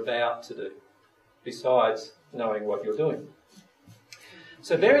what you're about to do, besides knowing what you're doing.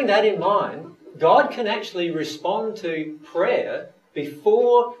 So bearing that in mind, God can actually respond to prayer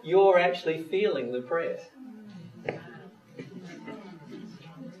before you're actually feeling the prayer.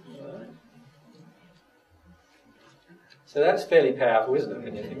 So that's fairly powerful, isn't it,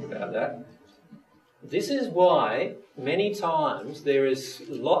 when you think about that? This is why many times there is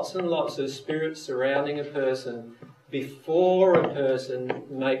lots and lots of spirit surrounding a person before a person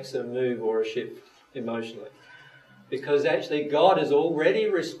makes a move or a shift emotionally. Because actually God is already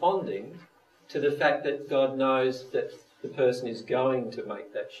responding to the fact that God knows that the person is going to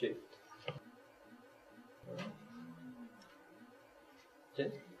make that shift.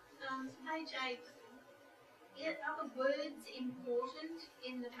 Jen? Page 8. Are the words important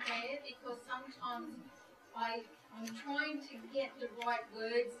in the prayer? Because sometimes I'm trying to get the right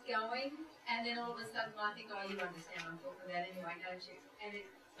words going, and then all of a sudden I think, oh, you understand what I'm talking about anyway, don't you?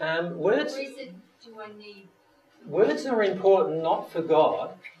 And Words. or is it, do I need? Words are important not for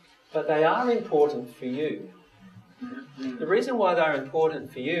God, but they are important for you. The reason why they're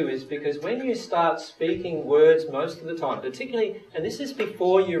important for you is because when you start speaking words most of the time, particularly, and this is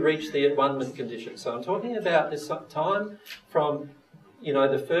before you reach the at-one-ment condition. So I'm talking about this time from,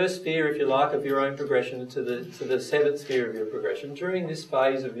 the first sphere, if you like, of your own progression to the seventh sphere of your progression. During this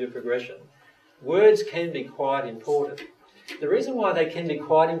phase of your progression, words can be quite important. The reason why they can be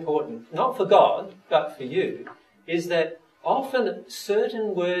quite important, not for God, but for you, is that often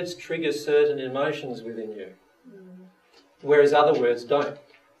certain words trigger certain emotions within you, whereas other words don't.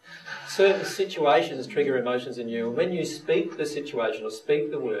 Certain situations trigger emotions in you, and when you speak the situation or speak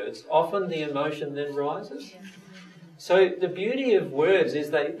the words, often the emotion then rises. So the beauty of words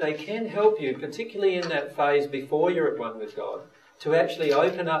is they can help you, particularly in that phase before you're at one with God, to actually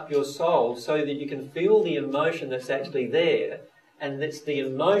open up your soul so that you can feel the emotion that's actually there, and it's the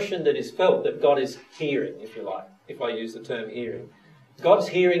emotion that is felt that God is hearing, if you like, if I use the term hearing. God's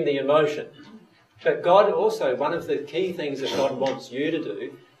hearing the emotion. But God also, one of the key things that God wants you to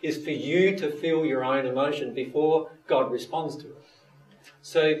do is for you to feel your own emotion before God responds to it.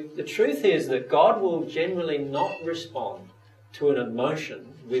 So the truth is that God will generally not respond to an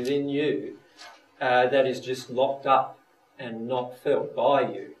emotion within you that is just locked up and not felt by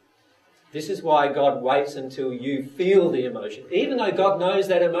you. This is why God waits until you feel the emotion. Even though God knows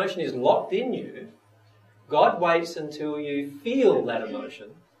that emotion is locked in you, God waits until you feel that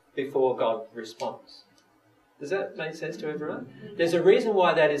emotion before God responds. Does that make sense to everyone? There's a reason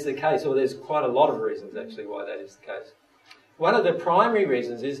why that is the case, or there's quite a lot of reasons actually why that is the case. One of the primary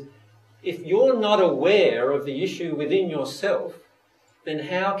reasons is if you're not aware of the issue within yourself, then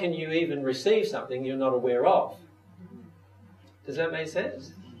how can you even receive something you're not aware of? Does that make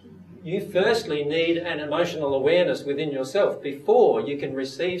sense? You firstly need an emotional awareness within yourself before you can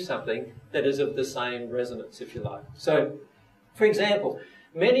receive something that is of the same resonance, if you like. So, for example,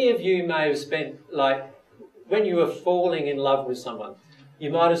 many of you may have spent, when you were falling in love with someone,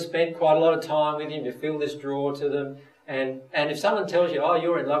 you might have spent quite a lot of time with them, you feel this draw to them, and if someone tells you, oh,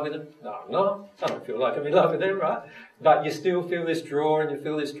 you're in love with them, no, I'm not. I don't feel like I'm in love with them, right? But you still feel this draw and you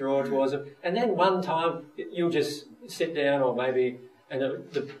feel this draw towards them. And then one time you'll just sit down or maybe, and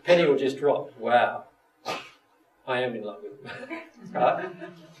the penny will just drop. Wow, I am in love with them, right?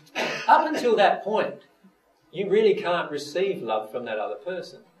 Up until that point, you really can't receive love from that other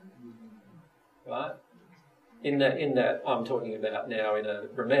person, right? In that I'm talking about now in a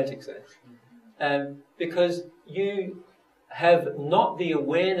romantic sense. Because you have not the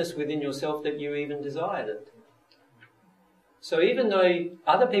awareness within yourself that you even desired it. So even though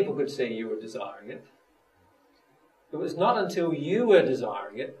other people could see you were desiring it, it was not until you were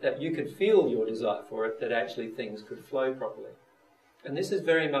desiring it that you could feel your desire for it that actually things could flow properly. And this is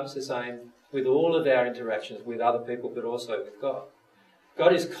very much the same with all of our interactions with other people, but also with God.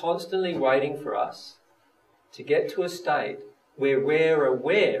 God is constantly waiting for us to get to a state where we're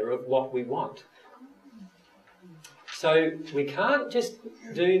aware of what we want. So we can't just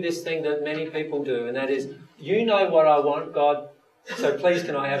do this thing that many people do, and that is, you know what I want, God, so please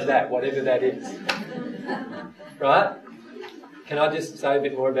can I have that, whatever that is. Right? Can I just say a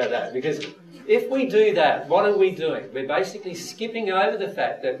bit more about that? Because if we do that, what are we doing? We're basically skipping over the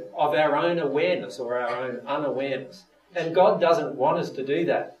fact that of our own awareness or our own unawareness. And God doesn't want us to do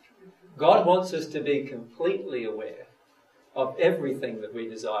that. God wants us to be completely aware of everything that we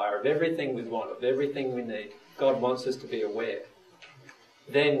desire, of everything we want, of everything we need. God wants us to be aware.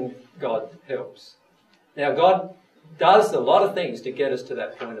 Then God helps. Now, God does a lot of things to get us to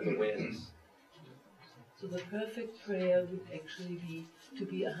that point of awareness. So the perfect prayer would actually be to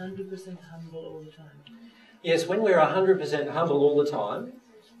be 100% humble all the time. Yes, when we're 100% humble all the time,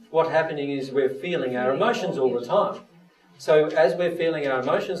 what's happening is we're feeling our emotions all the time. So as we're feeling our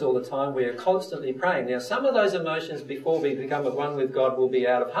emotions all the time, we are constantly praying. Now, some of those emotions before we become at one with God will be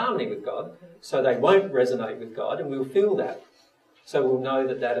out of harmony with God, so they won't resonate with God, and we'll feel that. So we'll know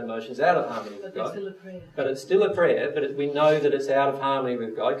that that emotion's out of harmony with God. But it's still a prayer. But it's still a prayer, but we know that it's out of harmony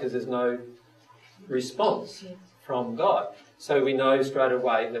with God because there's no response from God. So we know straight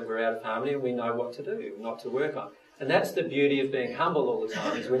away that we're out of harmony and we know what to do, not to work on. And that's the beauty of being humble all the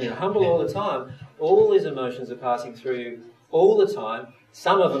time, is when you're humble all the time, all these emotions are passing through all the time.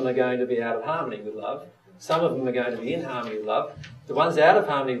 Some of them are going to be out of harmony with love. Some of them are going to be in harmony with love. The ones out of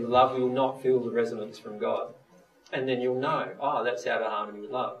harmony with love will not feel the resonance from God. And then you'll know, oh, that's out of harmony with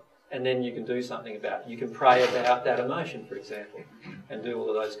love. And then you can do something about it. You can pray about that emotion, for example, and do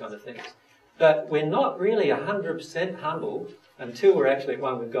all of those kind of things. But we're not really 100% humble until we're actually at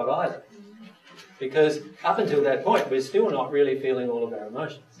one with God either. Because up until that point, we're still not really feeling all of our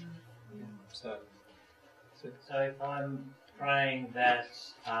emotions. So if I'm praying that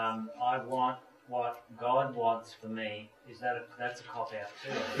I want what God wants for me, that's a cop-out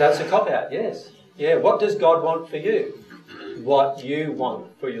too? That's a cop-out, yes. Yeah, what does God want for you? What you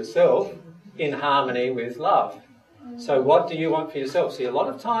want for yourself in harmony with love. So what do you want for yourself? See, a lot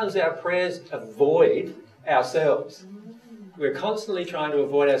of times our prayers avoid ourselves. We're constantly trying to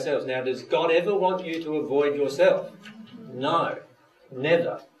avoid ourselves. Now, does God ever want you to avoid yourself? No,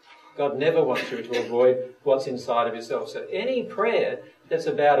 never. God never wants you to avoid what's inside of yourself. So any prayer that's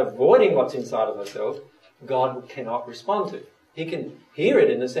about avoiding what's inside of ourselves, God cannot respond to. He can hear it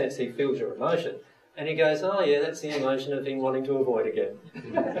in the sense he feels your emotion. And he goes, oh yeah, that's the emotion of him wanting to avoid again.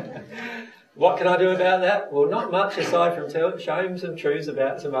 What can I do about that? Well, not much aside from show him some truths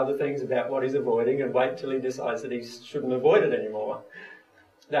about some other things about what he's avoiding and wait till he decides that he shouldn't avoid it anymore.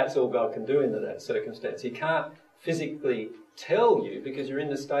 That's all God can do in that circumstance. He can't physically tell you because you're in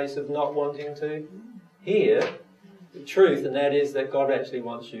the state of not wanting to hear the truth, and that is that God actually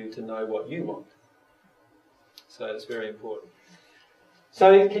wants you to know what you want. So it's very important.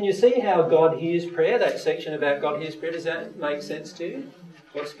 So can you see how God hears prayer? That section about God hears prayer, does that make sense to you?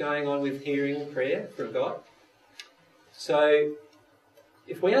 What's going on with hearing prayer from God? So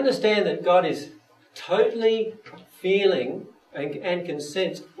if we understand that God is totally feeling and can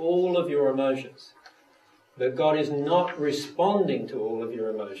sense all of your emotions, but God is not responding to all of your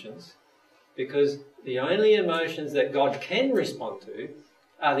emotions, because the only emotions that God can respond to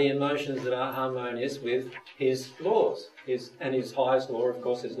are the emotions that are harmonious with his laws. And his highest law, of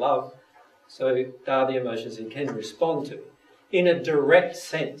course, is love. So they are the emotions he can respond to in a direct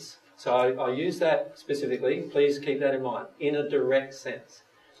sense. So I use that specifically. Please keep that in mind. In a direct sense.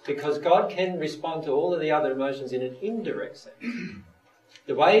 Because God can respond to all of the other emotions in an indirect sense.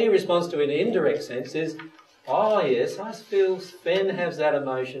 The way he responds to it in an indirect sense is, oh yes, I feel Sven has that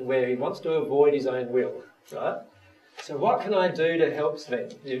emotion where he wants to avoid his own will, right? So what can I do to help Sven?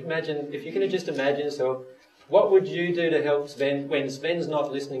 If you can just imagine yourself, what would you do to help Sven when Sven's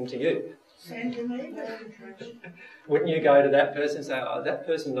not listening to you? Send him email. Wouldn't you go to that person and say, oh, that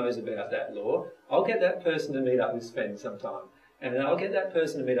person knows about that law. I'll get that person to meet up with Sven sometime. And then I'll get that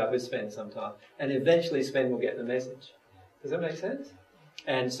person to meet up with Sven sometime. And eventually Sven will get the message. Does that make sense?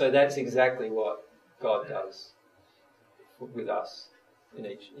 And so that's exactly what God does with us in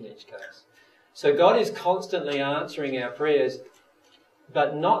each case. So God is constantly answering our prayers,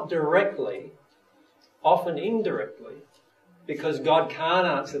 but not directly, often indirectly, because God can't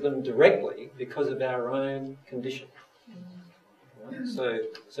answer them directly because of our own condition. Right?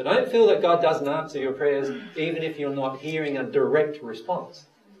 So don't feel that God doesn't answer your prayers even if you're not hearing a direct response,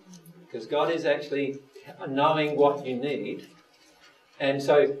 because God is actually knowing what you need. And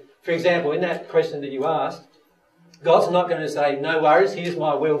so, for example, in that question that you asked, God's not going to say, no worries, here's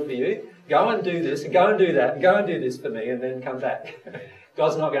my will for you. Go and do this, and go and do that, and go and do this for me, and then come back.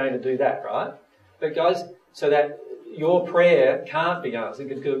 God's not going to do that, right? But guys, so that your prayer can't be answered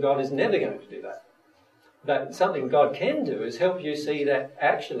because God is never going to do that. But something God can do is help you see that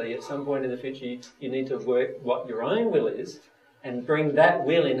actually at some point in the future you need to work what your own will is and bring that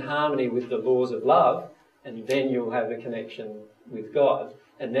will in harmony with the laws of love, and then you'll have a connection with God.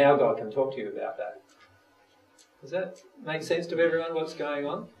 And now God can talk to you about that. Does that make sense to everyone what's going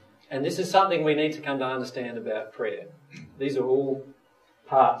on? And this is something we need to come to understand about prayer. These are all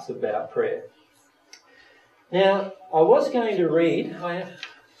parts about prayer. Now, I was going to read,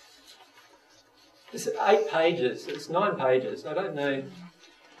 it's 8 pages, it's 9 pages, I don't know.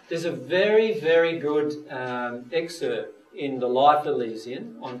 There's a very, very good excerpt in The Life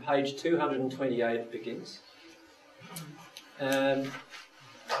Elysian, on page 228 it begins.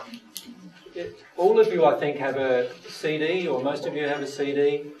 All of you, I think, have a CD, or most of you have a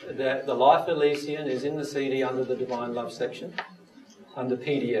CD, that The Life Elysian is in the CD under the Divine Love section, under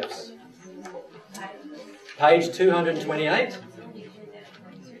PDFs. Page 228,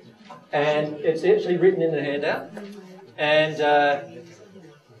 and it's actually written in the handout. And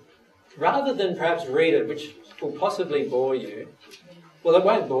rather than perhaps read it, which will possibly bore you, well, it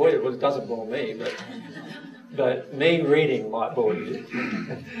won't bore you, well, it doesn't bore me, but me reading might bore you.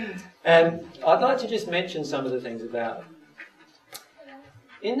 And I'd like to just mention some of the things about it.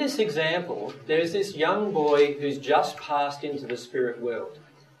 In this example, there's this young boy who's just passed into the spirit world.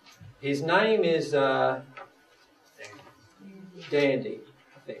 His name is Dandy,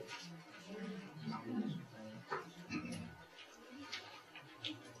 I think.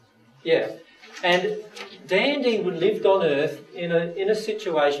 Yeah. And Dandy lived on Earth in a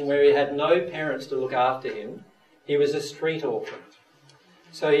situation where he had no parents to look after him. He was a street orphan.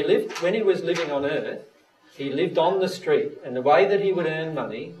 So when he was living on Earth, he lived on the street, and the way that he would earn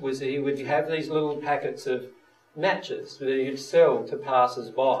money was that he would have these little packets of matches that he'd sell to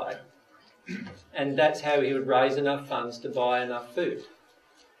passers-by, and that's how he would raise enough funds to buy enough food.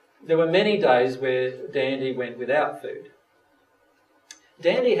 There were many days where Dandy went without food.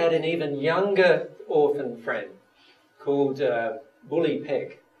 Dandy had an even younger orphan friend called Bully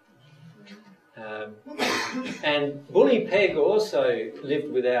Peg. And Bully Peg also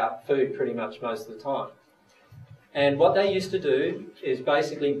lived without food pretty much most of the time. And what they used to do is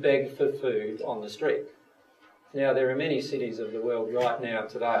basically beg for food on the street. Now, there are many cities of the world right now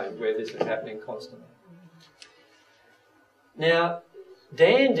today where this is happening constantly. Now,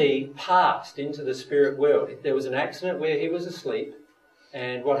 Dandy passed into the spirit world. There was an accident where he was asleep,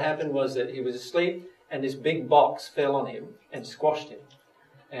 and what happened was that he was asleep and this big box fell on him and squashed him.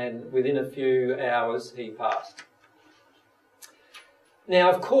 And within a few hours, he passed. Now,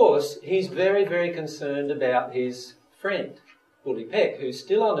 of course, he's very, very concerned about his friend, Bully Peg, who's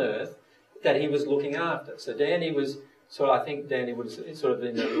still on Earth, that he was looking after. So Dandy was I think Dandy was sort of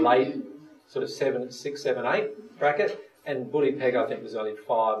in the late, sort of 6, 7, 8 bracket, and Bully Peg, I think, was only 5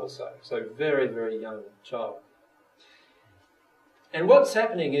 or so. So very, very young child. And what's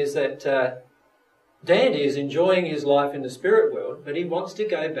happening is that Dandy is enjoying his life in the spirit world, but he wants to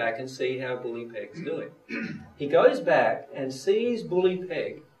go back and see how Bully Peg's doing. He goes back and sees Bully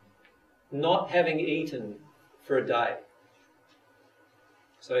Peg not having eaten for a day.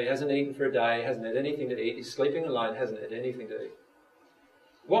 So he hasn't eaten for a day, hasn't had anything to eat, he's sleeping alone, hasn't had anything to eat.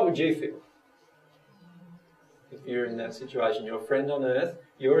 What would you feel if you're in that situation? Your friend on Earth,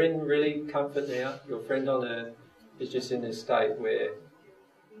 you're in really comfort now, your friend on Earth is just in this state where,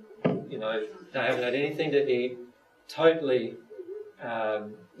 you know, they haven't had anything to eat, totally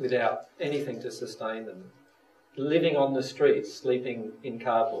without anything to sustain them, living on the streets, sleeping in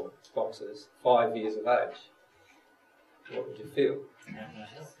cardboard boxes, 5 years of age. What would you feel?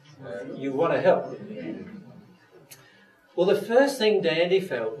 You want to help. Well, the first thing Dandy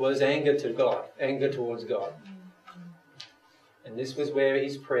felt was anger to God, anger towards God. And this was where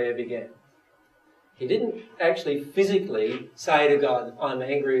his prayer began. He didn't actually physically say to God, I'm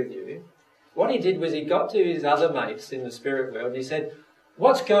angry with you. What he did was he got to his other mates in the spirit world and he said,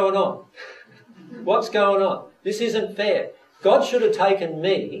 what's going on? What's going on? This isn't fair. God should have taken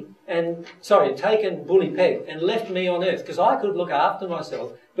taken Bully Peg and left me on Earth because I could look after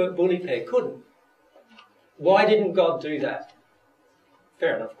myself, but Bully Peg couldn't. Why didn't God do that?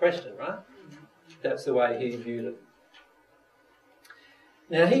 Fair enough question, right? That's the way he viewed it.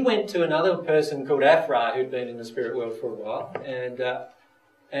 Now, he went to another person called Afra who'd been in the spirit world for a while,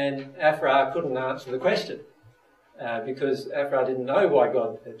 and Afra couldn't answer the question because Afra didn't know why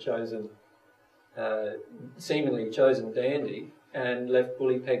God had seemingly chosen Dandy and left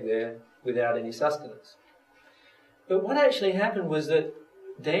Bully Peg there without any sustenance. But what actually happened was that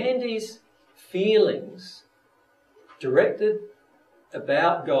Dandy's feelings directed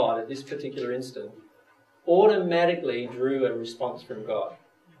about God at this particular instant automatically drew a response from God.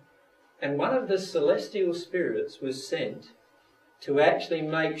 And one of the celestial spirits was sent to actually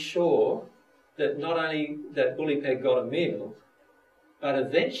make sure that not only that Bully Peg got a meal, but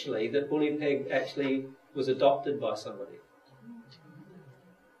eventually that Bully Peg actually was adopted by somebody.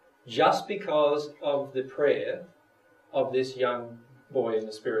 Just because of the prayer of this young boy in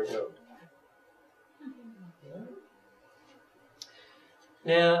the spirit world.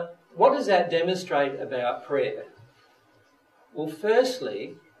 Now, what does that demonstrate about prayer? Well,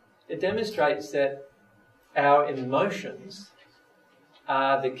 firstly, it demonstrates that our emotions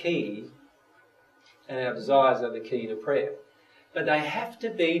are the key, and our desires are the key to prayer. But they have to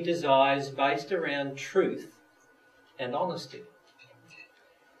be desires based around truth and honesty.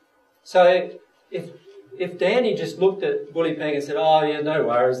 So if Danny just looked at Bully Peg and said, oh yeah, no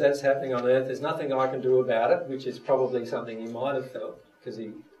worries, that's happening on Earth, there's nothing I can do about it, which is probably something he might have felt, because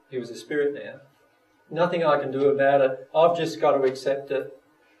he was a spirit now. Nothing I can do about it, I've just got to accept it.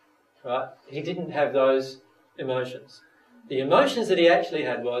 Right? He didn't have those emotions. The emotions that he actually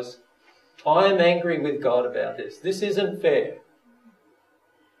had was, I'm angry with God about this. This isn't fair.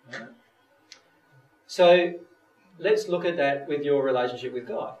 Right? So let's look at that with your relationship with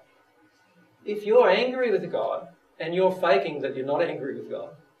God. If you're angry with God and you're faking that you're not angry with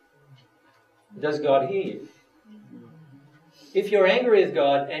God, does God hear you? if you're angry with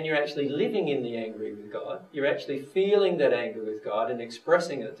God and you're actually living in the anger with God, you're actually feeling that anger with God and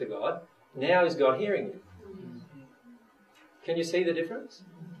expressing it to God, now is God hearing you? Can you see the difference?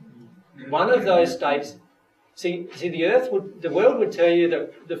 One of those states, see the world would tell you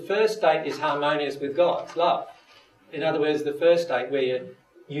that the first state is harmonious with God's love. In other words, the first state where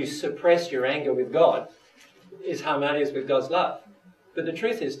you suppress your anger with God is harmonious with God's love. But the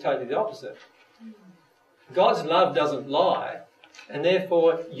truth is totally the opposite. God's love doesn't lie, and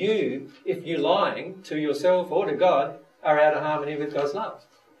therefore you, if you're lying to yourself or to God, are out of harmony with God's love.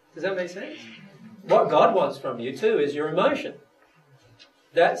 Does that make sense? What God wants from you too is your emotion.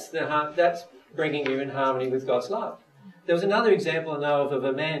 That's bringing you in harmony with God's love. There was another example I know of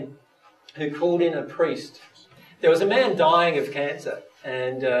a man who called in a priest. There was a man dying of cancer,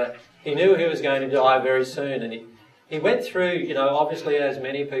 and he knew he was going to die very soon, and he went through, obviously as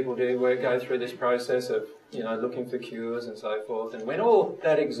many people do, go through this process of, looking for cures and so forth. And when all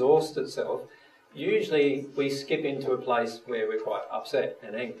that exhausts itself, usually we skip into a place where we're quite upset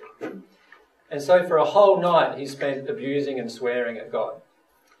and angry. And so for a whole night he spent abusing and swearing at God.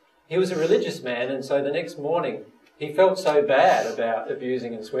 He was a religious man, and so the next morning he felt so bad about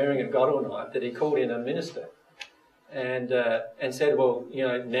abusing and swearing at God all night that he called in a minister and said, well,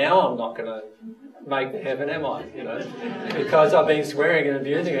 now I'm not going to make the heaven, am I? Because I've been swearing and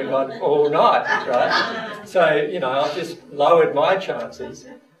abusing at God all night, right? So, I've just lowered my chances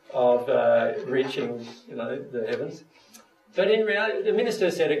of reaching, the heavens. But in reality, the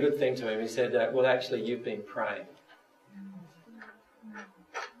minister said a good thing to him. He said that, well, actually, you've been praying.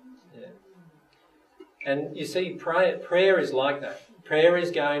 Yeah. And you see, prayer is like that. Prayer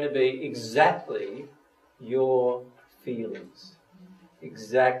is going to be exactly your feelings.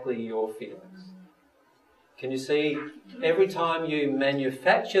 Exactly your feelings. Can you see, every time you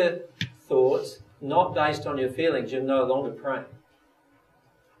manufacture thoughts not based on your feelings, you're no longer praying.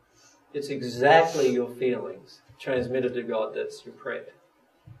 It's exactly your feelings transmitted to God that's your prayer.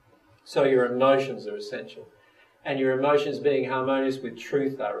 So your emotions are essential. And your emotions being harmonious with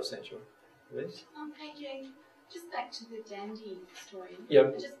truth are essential. Liz? KJ, just back to the dandy story.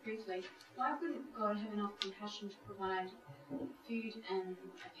 Yep. Just briefly, why wouldn't God have enough compassion to provide food and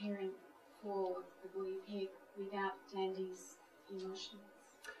a parent for the woolly pig without dandy's emotions?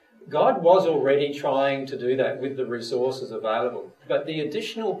 God was already trying to do that with the resources available. But the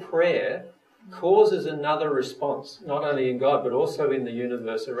additional prayer causes another response, not only in God, but also in the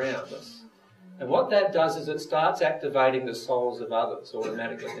universe around us. And what that does is it starts activating the souls of others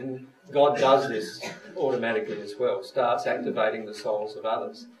automatically. And God does this automatically as well, starts activating the souls of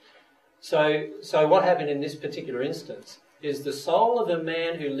others. So what happened in this particular instance is the soul of a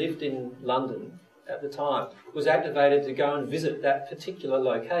man who lived in London at the time was activated to go and visit that particular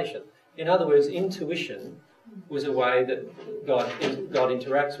location. In other words, intuition was a way that God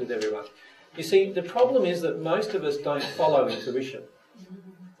interacts with everyone. You see, the problem is that most of us don't follow intuition.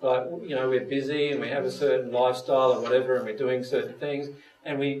 Like, we're busy and we have a certain lifestyle or whatever, and we're doing certain things,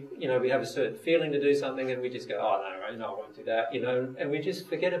 and we have a certain feeling to do something, and we just go, oh, no, I won't do that, and we just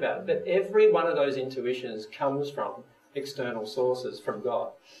forget about it. But every one of those intuitions comes from external sources, from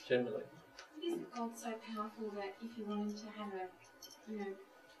God, generally. Isn't God so powerful that if you wanted to have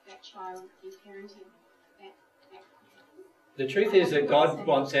that child be parented, that the truth is that God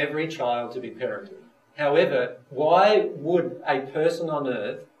wants every child to be parented. However, why would a person on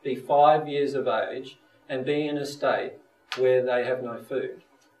earth be 5 years of age and be in a state where they have no food?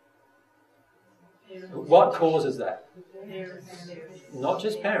 What causes that? Not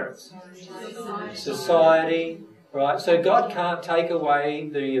just parents. Society, right? So God can't take away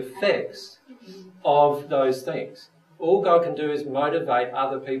the effects of those things. All God can do is motivate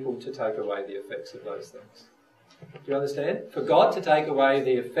other people to take away the effects of those things. Do you understand? For God to take away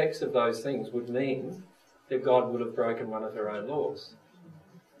the effects of those things would mean that God would have broken one of her own laws.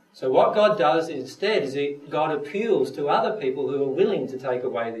 So what God does instead is God appeals to other people who are willing to take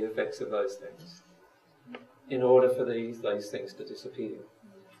away the effects of those things in order for these things to disappear.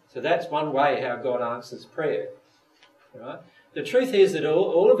 So that's one way how God answers prayer. Right? The truth is that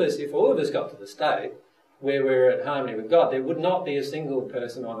all of us, if all of us got to the state where we're at harmony with God, there would not be a single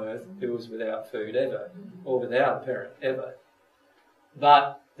person on earth who was without food ever, or without a parent ever.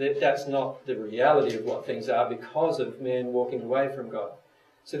 But that's not the reality of what things are because of man walking away from God.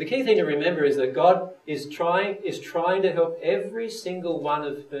 So the key thing to remember is that God is trying to help every single one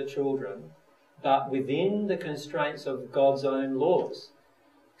of her children, but within the constraints of God's own laws.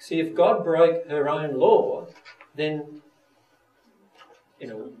 See, if God broke her own law, then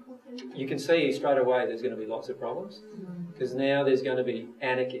you can see straight away there's going to be lots of problems, because now there's going to be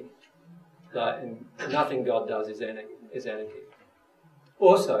anarchy. And nothing God does is is anarchy.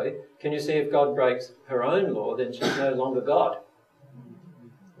 Also, can you see if God breaks her own law, then she's no longer God.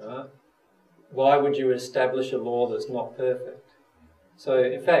 Right? Why would you establish a law that's not perfect? So,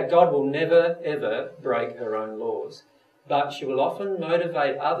 in fact, God will never, ever break her own laws, but she will often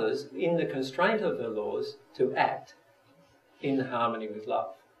motivate others in the constraint of her laws to act in harmony with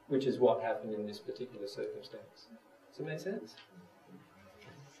love, which is what happened in this particular circumstance. Does it make sense?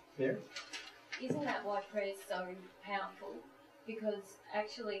 Mary? Isn't that why prayer is so powerful? Because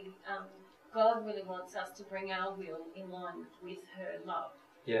actually, God really wants us to bring our will in line with her love.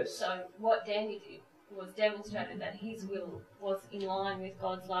 Yes. So what Dandy did was demonstrated that his will was in line with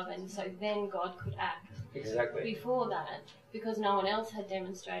God's love, and so then God could act. Exactly. Before that, because no one else had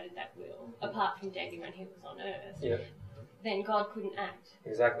demonstrated that will, apart from Dandy when he was on earth, Yeah. then God couldn't act.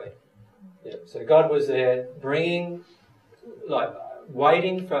 Exactly. Yeah. So God was there waiting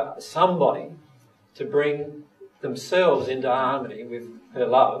for somebody to bring themselves into harmony with her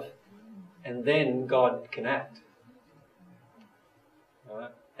love, and then God can act.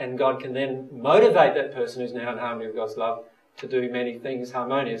 Right? And God can then motivate that person who's now in harmony with God's love to do many things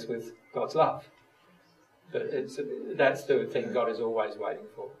harmonious with God's love. But that's the thing God is always waiting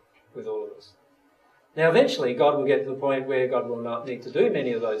for with all of us. Now eventually God will get to the point where God will not need to do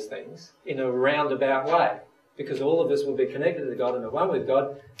many of those things in a roundabout way, because all of us will be connected to God and are one with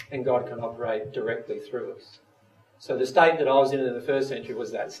God, and God can operate directly through us. So the state that I was in the first century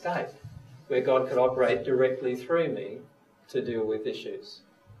was that state, where God could operate directly through me to deal with issues,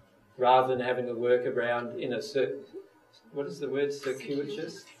 rather than having to work around in a certain, what is the word,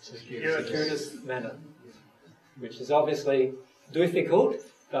 circuitous manner, which is obviously difficult,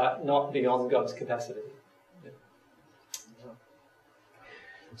 but not beyond God's capacity. Yeah.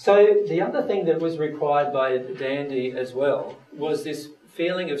 So the other thing that was required by Dandy as well was this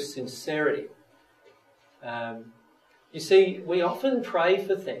feeling of sincerity. You see, we often pray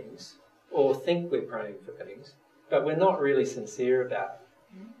for things, or think we're praying for things, but we're not really sincere about it.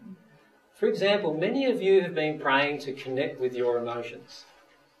 For example, many of you have been praying to connect with your emotions.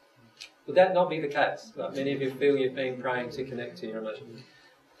 Would that not be the case? Like many of you feel you've been praying to connect to your emotions.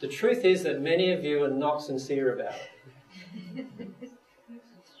 The truth is that many of you are not sincere about it.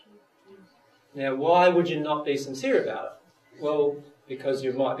 Now, why would you not be sincere about it? Well, because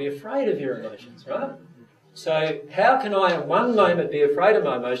you might be afraid of your emotions, right? So how can I in one moment be afraid of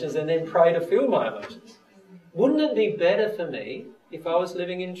my emotions and then pray to feel my emotions? Wouldn't it be better for me, if I was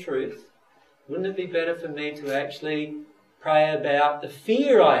living in truth, wouldn't it be better for me to actually pray about the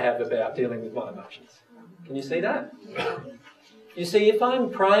fear I have about dealing with my emotions? Can you see that? You see, if I'm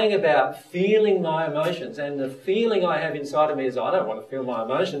praying about feeling my emotions, and the feeling I have inside of me is I don't want to feel my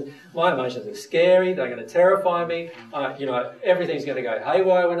emotions are scary, they're going to terrify me, everything's going to go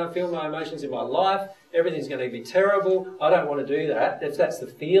haywire when I feel my emotions in my life, everything's going to be terrible, I don't want to do that. If that's the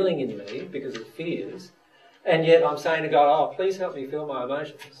feeling in me, because of fears, and yet I'm saying to God, oh, please help me feel my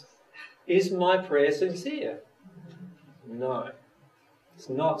emotions. Is my prayer sincere? No, it's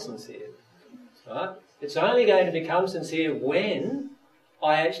not sincere. Right? It's only going to become sincere when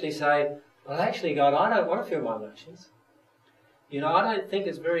I actually say, well, actually, God, I don't want to feel my emotions. I don't think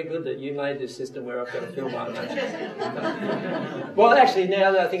it's very good that you made this system where I've got to feel my emotions. Well, actually,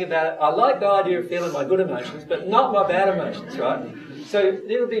 now that I think about it, I like the idea of feeling my good emotions, but not my bad emotions, right? So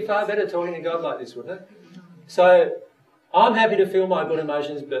it would be far better talking to God like this, wouldn't it? So I'm happy to feel my good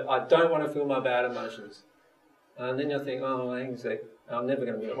emotions, but I don't want to feel my bad emotions. And then you'll think, oh, hang on a sec, I'm never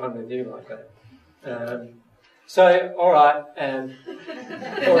going to be at one with you like that. All right.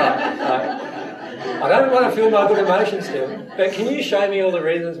 I don't want to feel my good emotions still, but can you show me all the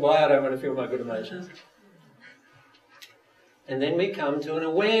reasons why I don't want to feel my good emotions? And then we come to an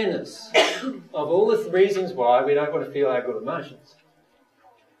awareness of all the reasons why we don't want to feel our good emotions.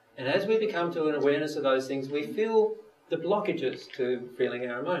 And as we become to an awareness of those things, we feel the blockages to feeling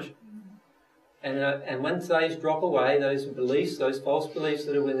our emotion. And once those drop away, those beliefs, those false beliefs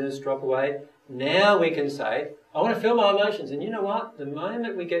that are within us drop away, now we can say, I want to feel my emotions. And you know what? The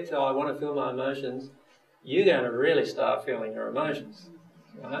moment we get to, I want to feel my emotions, you're going to really start feeling your emotions,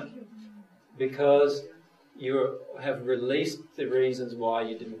 right? Because you have released the reasons why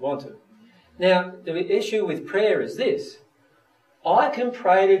you didn't want to. Now, the issue with prayer is this. I can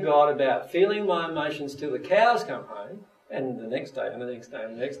pray to God about feeling my emotions till the cows come home, and the next day, and the next day,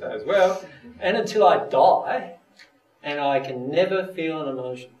 and the next day as well, and until I die, and I can never feel an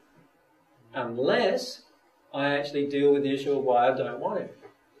emotion. Unless I actually deal with the issue of why I don't want it.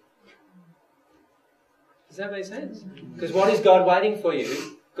 Does that make sense? Because what is God waiting for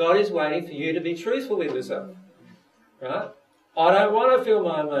you? God is waiting for you to be truthful with yourself. Right? I don't want to feel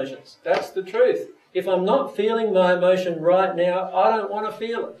my emotions. That's the truth. If I'm not feeling my emotion right now, I don't want to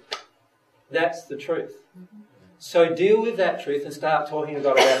feel it. That's the truth. So deal with that truth and start talking to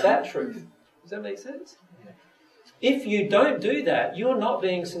God about that truth. Does that make sense? If you don't do that, you're not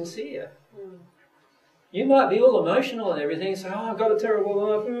being sincere. You might be all emotional and everything, say, oh, I've got a terrible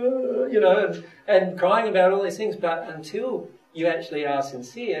life, and crying about all these things, but until you actually are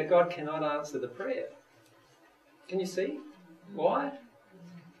sincere, God cannot answer the prayer. Can you see why?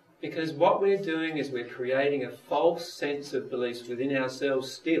 Because what we're doing is we're creating a false sense of beliefs within ourselves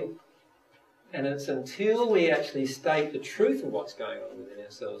still. And it's until we actually state the truth of what's going on within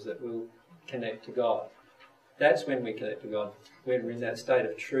ourselves that we'll connect to God. That's when we connect to God, when we're in that state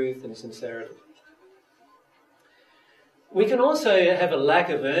of truth and sincerity. We can also have a lack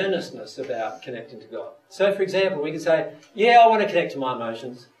of earnestness about connecting to God. So, for example, we can say, yeah, I want to connect to my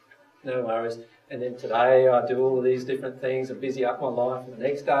emotions. No worries. And then today I do all of these different things and busy up my life. And the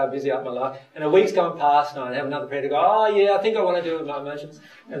next day I busy up my life. And a week's gone past and I have another prayer to go, oh, yeah, I think I want to do it with my emotions.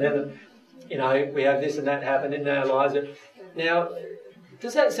 And then, we have this and that happen in our lives. Now,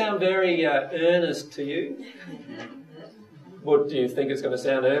 does that sound very earnest to you? What do you think it's going to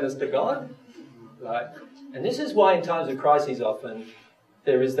sound earnest to God? And this is why in times of crises often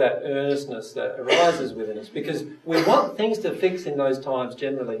there is that earnestness that arises within us, because we want things to fix in those times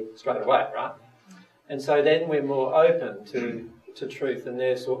generally straight away, right? And so then we're more open to truth and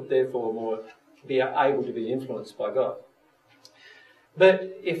therefore more be able to be influenced by God.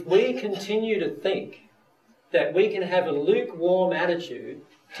 But if we continue to think that we can have a lukewarm attitude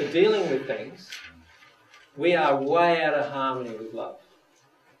to dealing with things, we are way out of harmony with love.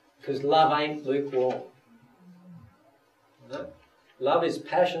 Because love ain't lukewarm. No? Love is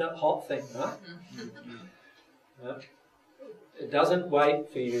passionate, hot thing, right? No? It doesn't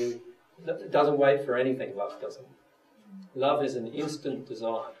wait for you. It doesn't wait for anything, love doesn't. Love is an instant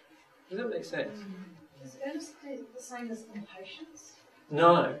desire. Does that make sense? Is earnestness the same as impatience?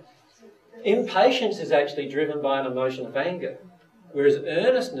 No. Impatience is actually driven by an emotion of anger, whereas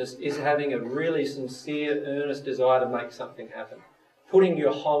earnestness is having a really sincere, earnest desire to make something happen, putting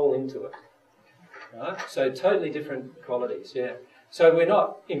your whole into it. Right? So totally different qualities, yeah. So we're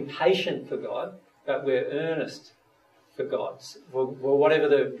not impatient for God, but we're earnest for God. Well, whatever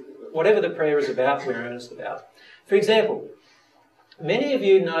the prayer is about, we're earnest about. For example, many of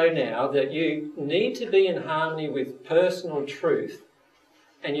you know now that you need to be in harmony with personal truth,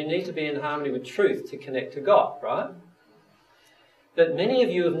 and you need to be in harmony with truth to connect to God, right? But many of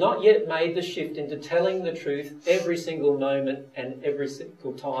you have not yet made the shift into telling the truth every single moment and every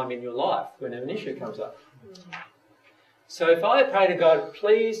single time in your life when an issue comes up. So if I pray to God,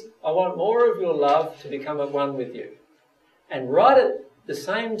 please, I want more of your love to become at one with you. And right at the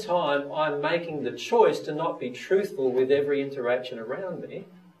same time, I'm making the choice to not be truthful with every interaction around me,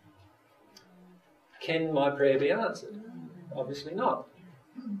 can my prayer be answered? Obviously not.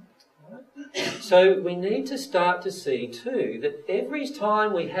 So we need to start to see too that every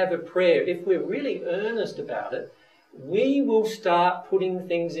time we have a prayer, if we're really earnest about it, we will start putting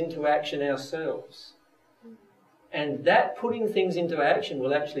things into action ourselves. And that putting things into action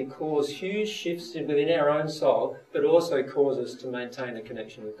will actually cause huge shifts within our own soul, but also cause us to maintain a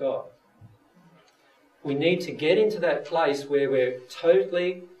connection with God. We need to get into that place where we're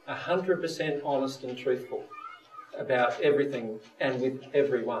totally 100% honest and truthful about everything and with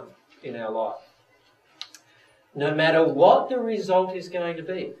everyone in our life. No matter what the result is going to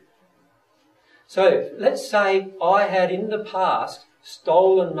be. So let's say I had in the past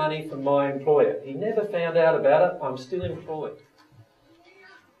stolen money from my employer. He never found out about it. I'm still employed.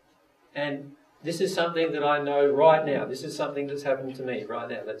 And this is something that I know right now. This is something that's happened to me right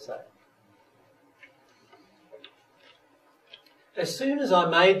now, let's say. As soon as I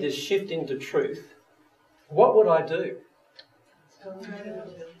made this shift into truth, what would I do?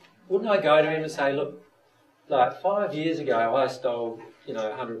 Wouldn't I go to him and say, look, like 5 years ago I stole,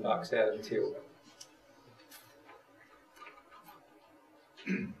 $100 out of the till.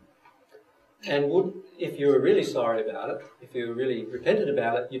 And if you were really sorry about it, if you were really repentant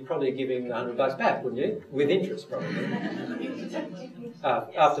about it, you'd probably give him the $100 back, wouldn't you? With interest, probably.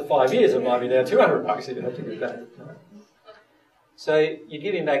 After 5 years, it might be now $200 you'd have to give back. So you'd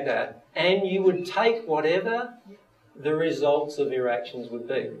give him back that, and you would take whatever the results of your actions would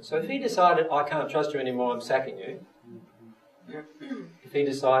be. So if he decided, I can't trust you anymore, I'm sacking you, if he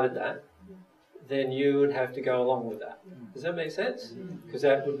decided that, then you would have to go along with that. Does that make sense? Because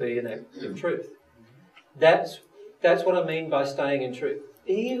that would be an act of truth. That's what I mean by staying in truth.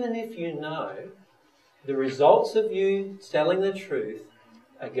 Even if you know the results of you telling the truth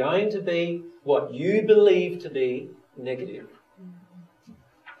are going to be what you believe to be negative,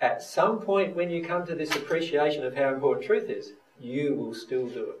 at some point when you come to this appreciation of how important truth is, you will still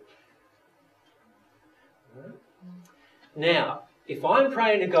do it. Right? Now, if I'm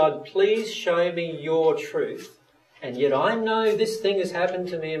praying to God, please show me your truth, and yet I know this thing has happened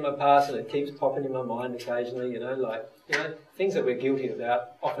to me in my past and it keeps popping in my mind occasionally, things that we're guilty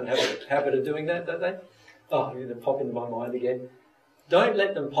about often have a habit of doing that, don't they? Oh, they pop into my mind again. Don't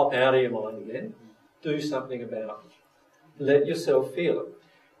let them pop out of your mind again. Do something about it. Let yourself feel it.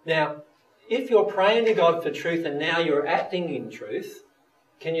 Now, if you're praying to God for truth and now you're acting in truth,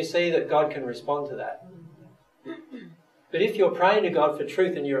 can you see that God can respond to that? But if you're praying to God for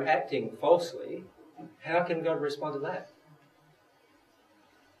truth and you're acting falsely, how can God respond to that?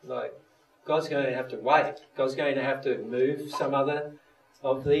 Like, God's going to have to wait. God's going to have to move some other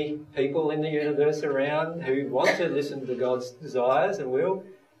of the people in the universe around who want to listen to God's desires and will,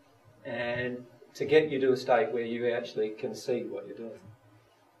 and to get you to a state where you actually can see what you're doing.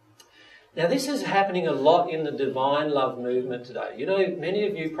 Now, this is happening a lot in the divine love movement today. You know, many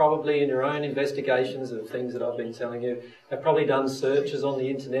of you probably in your own investigations of things that I've been telling you have probably done searches on the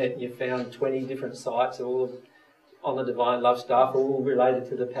internet and you've found 20 different sites all on the divine love stuff, all related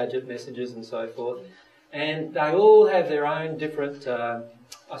to the Paget messages and so forth. And they all have their own different,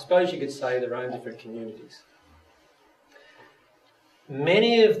 I suppose you could say, their own different communities.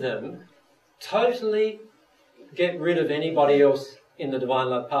 Many of them totally get rid of anybody else in the divine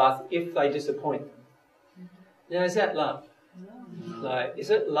love path if they disappoint them. Now, is that love? Like,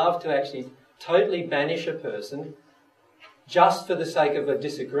 is it love to actually totally banish a person just for the sake of a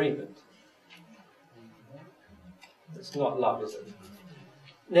disagreement? It's not love, is it?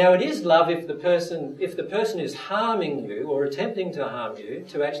 Now, it is love if the person is harming you or attempting to harm you,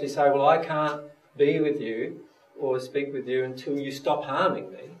 to actually say, well, I can't be with you or speak with you until you stop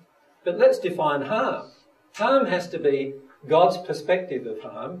harming me. But let's define harm. Harm has to be God's perspective of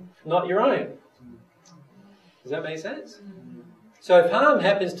harm, not your own. Does that make sense? So if harm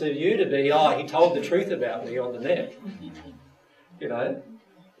happens to you to be, he told the truth about me on the net,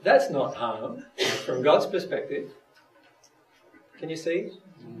 that's not harm from God's perspective. Can you see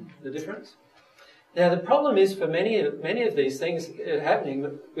the difference? Now, the problem is for many of these things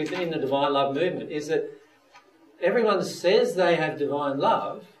happening within the divine love movement is that everyone says they have divine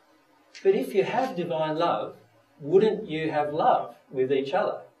love, but if you have divine love, wouldn't you have love with each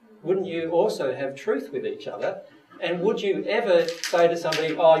other? Wouldn't you also have truth with each other? And would you ever say to somebody,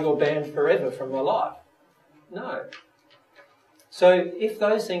 you're banned forever from my life? No. So if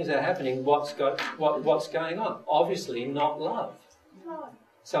those things are happening, what's going on? Obviously not love.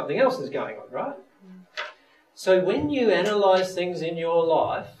 Something else is going on, right? So when you analyse things in your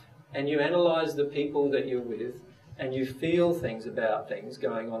life and you analyse the people that you're with and you feel things about things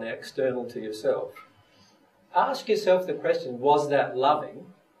going on external to yourself, ask yourself the question, was that loving?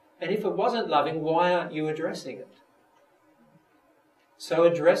 And if it wasn't loving, why aren't you addressing it? So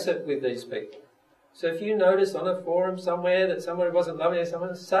address it with these people. So if you notice on a forum somewhere that someone wasn't loving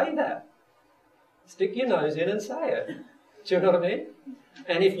someone, say that. Stick your nose in and say it. Do you know what I mean?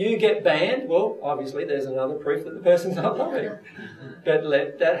 And if you get banned, well, obviously there's another proof that the person's not loving. But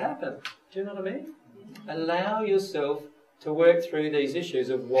let that happen. Do you know what I mean? Allow yourself to work through these issues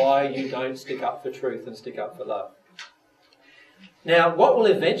of why you don't stick up for truth and stick up for love. Now, what will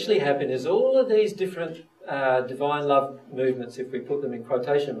eventually happen is all of these different divine love movements, if we put them in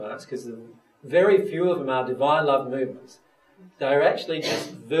quotation marks, because very few of them are divine love movements. They're actually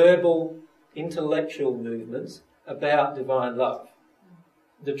just verbal, intellectual movements about divine love.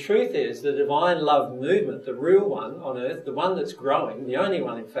 The truth is, the divine love movement, the real one on earth, the one that's growing, the only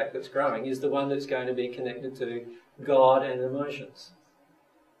one in fact that's growing, is the one that's going to be connected to God and emotions.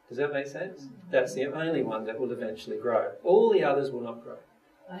 Does that make sense? That's the only one that will eventually grow. All the others will not grow.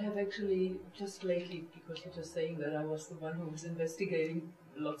 I have actually just lately, because you're just saying that, I was the one who was investigating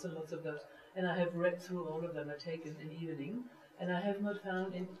lots and lots of those, and I have read through all of them. I take an evening, and I have not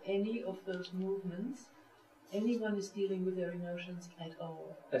found in any of those movements anyone is dealing with their emotions at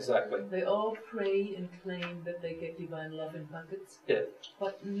all. Exactly. They all pray and claim that they get divine love in buckets. Yeah.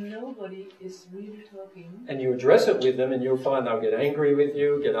 But nobody is really talking. And you address it with them and you'll find they'll get angry with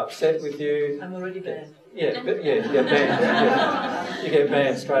you, get upset with you. I'm already banned. You get banned. You get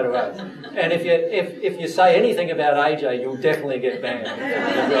banned straight away. And if you say anything about AJ, you'll definitely get banned.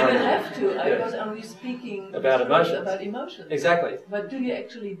 I have to. I was only speaking about emotions. About emotions. Exactly. But do you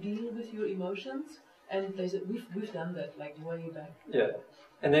actually deal with your emotions? And they said, we've done that, like, way back. Yeah.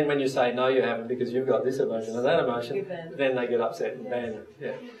 And then when you say, no, you haven't, because you've got this emotion or that emotion, then they get upset and ban you.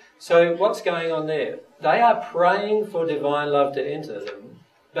 Yeah. So what's going on there? They are praying for divine love to enter them,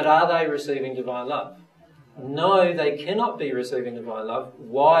 but are they receiving divine love? know they cannot be receiving divine love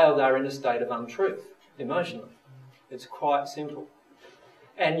while they're in a state of untruth emotionally. It's quite simple.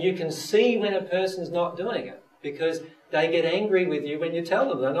 And you can see when a person's not doing it because they get angry with you when you tell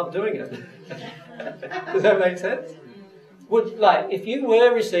them they're not doing it. Does that make sense? Like, if you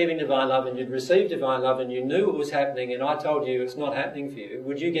were receiving divine love and you'd received divine love and you knew it was happening and I told you it's not happening for you,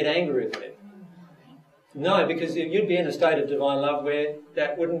 would you get angry with me? No, because you'd be in a state of divine love where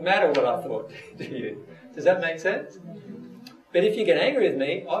that wouldn't matter what I thought to you. Does that make sense? But if you get angry with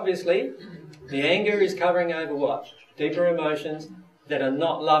me, obviously, the anger is covering over what? Deeper emotions that are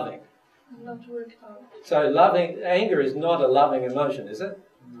not loving. Not worked out. So anger is not a loving emotion, is it?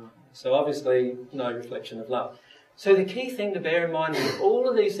 No. So obviously, no reflection of love. So the key thing to bear in mind with all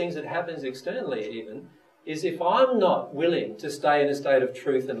of these things that happens externally even, is if I'm not willing to stay in a state of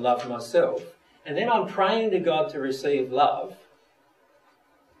truth and love myself, and then I'm praying to God to receive love,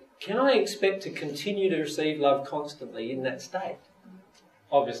 can I expect to continue to receive love constantly in that state?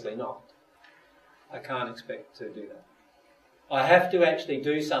 Obviously not. I can't expect to do that. I have to actually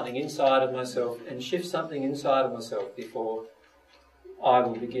do something inside of myself and shift something inside of myself before I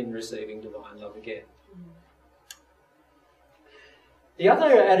will begin receiving divine love again. The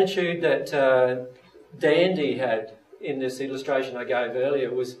other attitude that Dandy had in this illustration I gave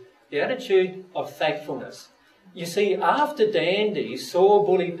earlier was the attitude of thankfulness. You see, after Dandy saw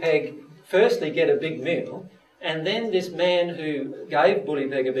Bully Peg firstly get a big meal, and then this man who gave Bully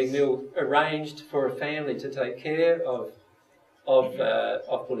Peg a big meal arranged for a family to take care of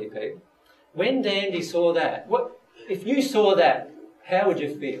Bully Peg. When Dandy saw that, if you saw that, how would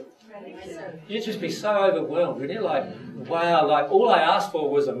you feel? You'd just be so overwhelmed, wouldn't you? Like, wow, like all I asked for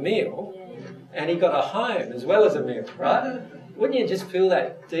was a meal, and he got a home as well as a meal, right? Wouldn't you just feel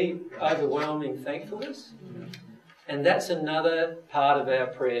that deep, overwhelming thankfulness? And that's another part of our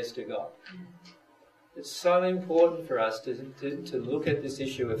prayers to God. It's so important for us to look at this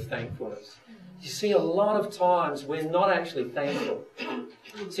issue of thankfulness. You see, a lot of times we're not actually thankful.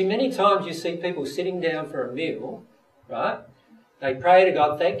 See, many times you see people sitting down for a meal, right? They pray to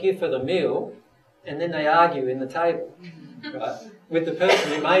God, thank you for the meal, and then they argue in the table, right, with the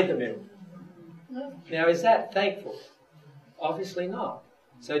person who made the meal. Now, is that thankful? Obviously not.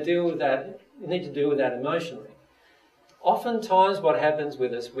 So deal with that. You need to deal with that emotionally. Oftentimes what happens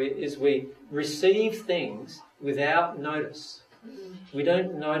with us is we receive things without notice. We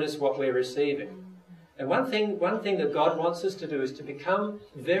don't notice what we're receiving. And one thing that God wants us to do is to become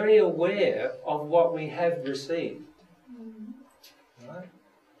very aware of what we have received. Right?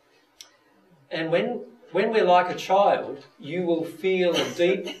 And when we're like a child, you will feel a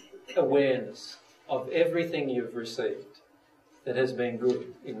deep awareness of everything you've received that has been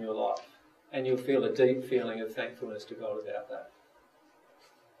good in your life. And you'll feel a deep feeling of thankfulness to God about that.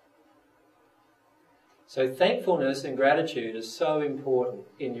 So thankfulness and gratitude is so important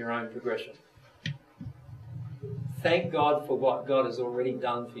in your own progression. Thank God for what God has already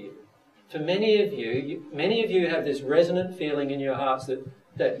done for you. For many of you have this resonant feeling in your hearts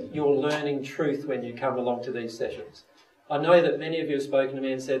that you're learning truth when you come along to these sessions. I know that many of you have spoken to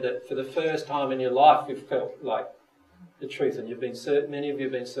me and said that for the first time in your life you've felt like the truth, and many of you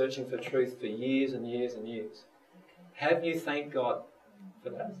have been searching for truth for years and years and years. Have you thanked God for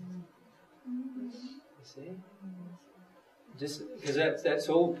that? You see? Just because that's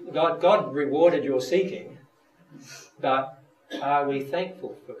all God rewarded your seeking, but are we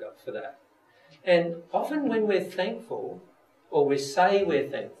thankful for God for that? And often when we're thankful, or we say we're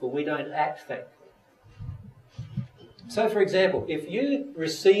thankful, we don't act thankful. So, for example, if you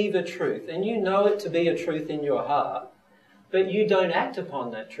receive a truth and you know it to be a truth in your heart, but you don't act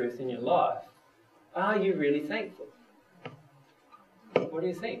upon that truth in your life, are you really thankful? What do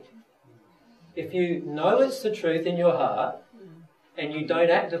you think? If you know it's the truth in your heart and you don't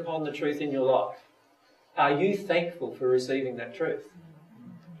act upon the truth in your life, are you thankful for receiving that truth?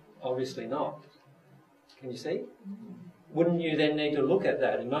 Obviously not. Can you see? Wouldn't you then need to look at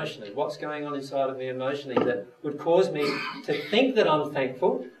that emotionally? What's going on inside of me emotionally that would cause me to think that I'm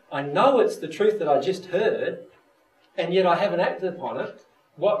thankful? I know it's the truth that I just heard, and yet I haven't acted upon it.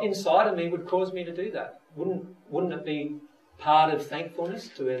 What inside of me would cause me to do that? Wouldn't it be part of thankfulness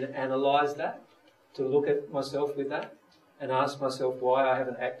to analyse that, to look at myself with that, and ask myself why I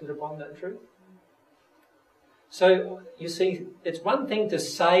haven't acted upon that truth? So, you see, it's one thing to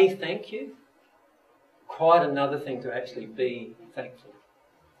say thank you, quite another thing to actually be thankful.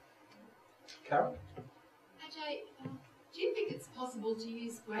 Carol? Ajay, do you think it's possible to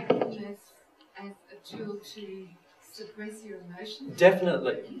use gratefulness as a tool to suppress your emotions?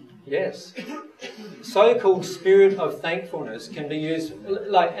 Definitely, yes. so-called spirit of thankfulness can be used,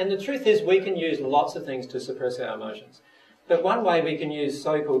 and the truth is we can use lots of things to suppress our emotions. But one way we can use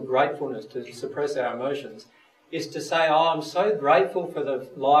so-called gratefulness to suppress our emotions is to say, oh, I'm so grateful for the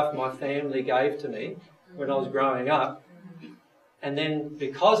life my family gave to me when I was growing up. And then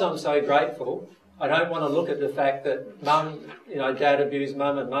because I'm so grateful, I don't want to look at the fact that dad abused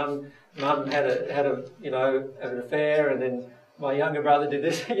mum, and mum had an affair, and then my younger brother did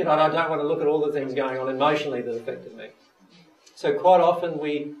this. I don't want to look at all the things going on emotionally that affected me. So quite often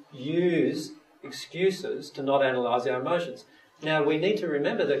we use excuses to not analyse our emotions. Now we need to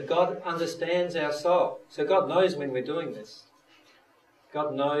remember that God understands our soul. So God knows when we're doing this.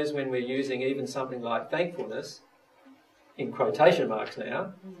 God knows when we're using even something like thankfulness, in quotation marks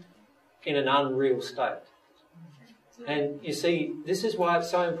now, in an unreal state. And you see, this is why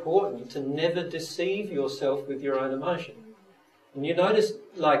it's so important to never deceive yourself with your own emotion. And you notice,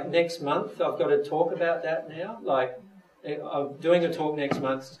 next month, I've got to talk about that now. I'm doing a talk next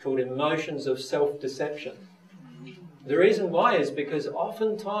month, it's called Emotions of Self-Deception. The reason why is because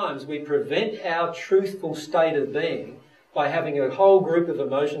oftentimes we prevent our truthful state of being by having a whole group of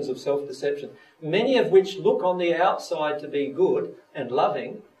emotions of self-deception, many of which look on the outside to be good and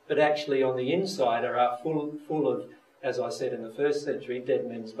loving, but actually on the inside are full of, as I said in the first century, dead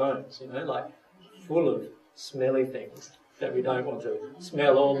men's bones, full of smelly things that we don't want to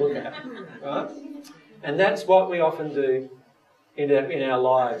smell or look at, right? And that's what we often do in our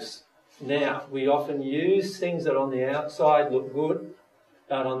lives now. We often use things that on the outside look good,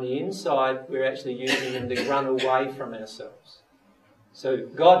 but on the inside we're actually using them to run away from ourselves. So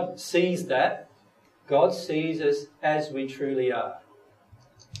God sees that. God sees us as we truly are.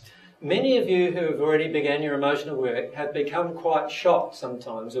 Many of you who have already begun your emotional work have become quite shocked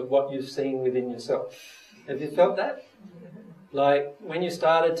sometimes at what you've seen within yourself. Have you felt that? When you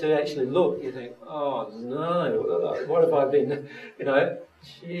started to actually look, you think, oh no, what have I been,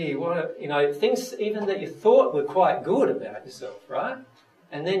 things even that you thought were quite good about yourself, right?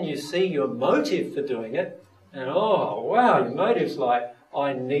 And then you see your motive for doing it, and oh wow, your motive's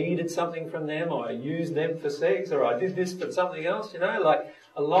I needed something from them, or I used them for sex, or I did this for something else,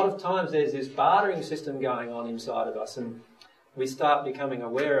 a lot of times there's this bartering system going on inside of us, and we start becoming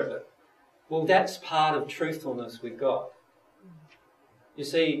aware of it. Well, that's part of truthfulness with God. You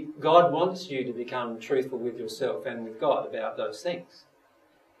see, God wants you to become truthful with yourself and with God about those things.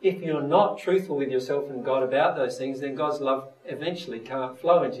 If you're not truthful with yourself and God about those things, then God's love eventually can't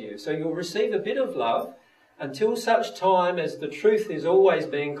flow into you. So you'll receive a bit of love until such time as the truth is always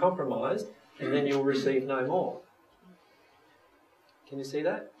being compromised, and then you'll receive no more. Can you see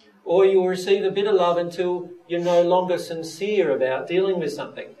that? Or you'll receive a bit of love until you're no longer sincere about dealing with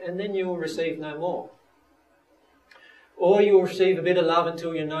something, and then you'll receive no more. Or you'll receive a bit of love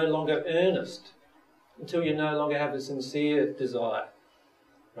until you're no longer earnest, until you no longer have a sincere desire,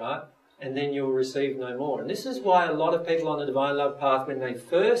 right? And then you'll receive no more. And this is why a lot of people on the Divine Love path, when they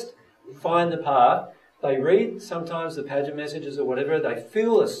first find the path, they read sometimes the Paget messages or whatever, they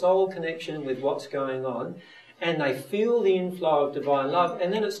feel a soul connection with what's going on, and they feel the inflow of Divine Love,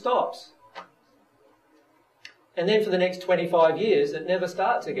 and then it stops. And then for the next 25 years, it never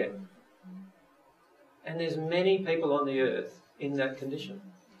starts again. And there's many people on the earth in that condition.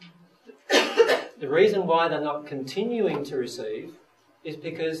 The reason why they're not continuing to receive is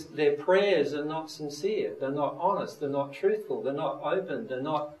because their prayers are not sincere, they're not honest, they're not truthful, they're not open, they're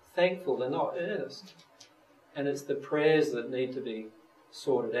not thankful, they're not earnest. And it's the prayers that need to be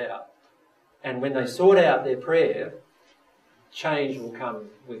sorted out. And when they sort out their prayer, change will come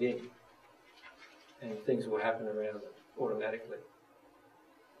within. And things will happen around it automatically.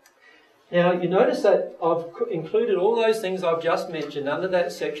 Now, you notice that I've included all those things I've just mentioned under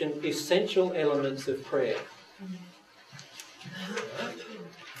that section, essential elements of prayer.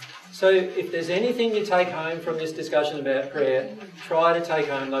 So if there's anything you take home from this discussion about prayer, try to take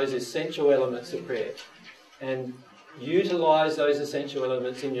home those essential elements of prayer and utilise those essential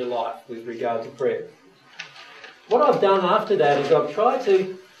elements in your life with regard to prayer. What I've done after that is I've tried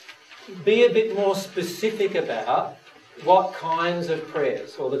to be a bit more specific about what kinds of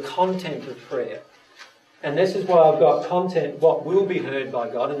prayers, or the content of prayer. And this is why I've got content, what will be heard by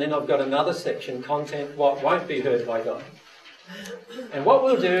God, and then I've got another section, content, what won't be heard by God. And what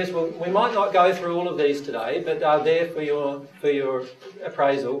we'll do is we might not go through all of these today, but they're there for your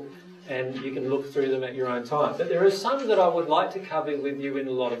appraisal, and you can look through them at your own time. But there are some that I would like to cover with you in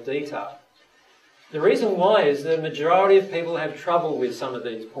a lot of detail. The reason why is the majority of people have trouble with some of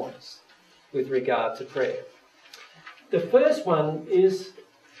these points with regard to prayer. The first one is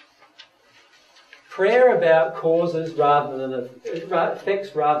prayer about causes rather than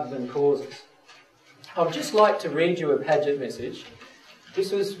effects rather than causes. I'd just like to read you a Paget message.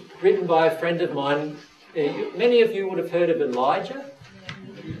 This was written by a friend of mine. Many of you would have heard of Elijah.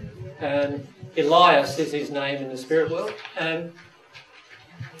 Elias is his name in the spirit world.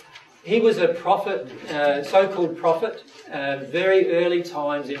 He was a prophet, so-called prophet, very early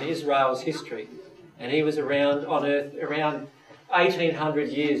times in Israel's history. And he was around on earth around 1800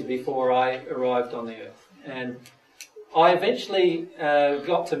 years before I arrived on the earth. And I eventually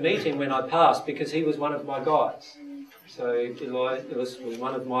got to meet him when I passed because he was one of my guides. So Elias was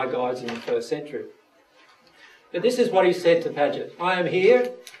one of my guides in the first century. But this is what he said to Paget. I am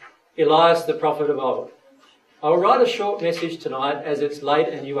here, Elias the prophet of old. I will write a short message tonight as it's late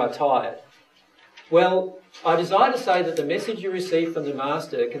and you are tired. Well, I desire to say that the message you received from the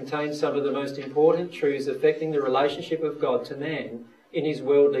Master contains some of the most important truths affecting the relationship of God to man in his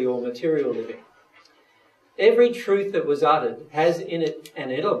worldly or material living. Every truth that was uttered has in it an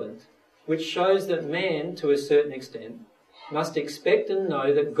element which shows that man, to a certain extent, must expect and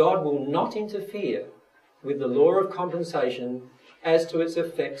know that God will not interfere with the law of compensation as to its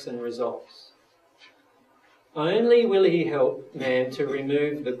effects and results. Only will he help man to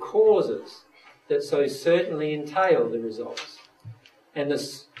remove the causes that so certainly entail the results. And the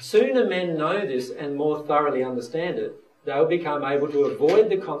sooner men know this and more thoroughly understand it, they'll become able to avoid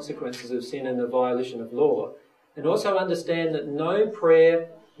the consequences of sin and the violation of law, and also understand that no prayer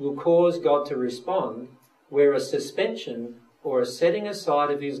will cause God to respond where a suspension or a setting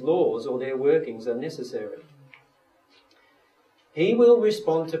aside of his laws or their workings are necessary. He will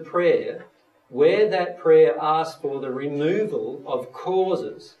respond to prayer where that prayer asks for the removal of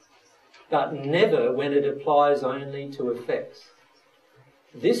causes, but never when it applies only to effects.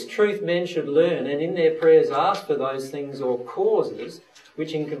 This truth men should learn, and in their prayers ask for those things or causes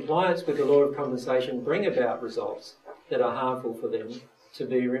which, in compliance with the law of compensation, bring about results that are harmful for them to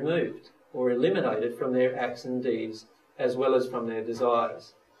be removed or eliminated from their acts and deeds, as well as from their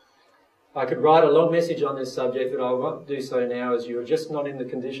desires. I could write a long message on this subject, but I won't do so now as you're just not in the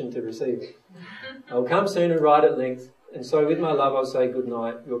condition to receive it. I'll come soon and write at length, and so with my love I'll say good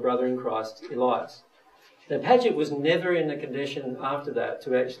night, your brother in Christ, Elias. Now, Paget was never in the condition after that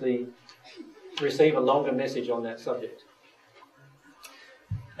to actually receive a longer message on that subject.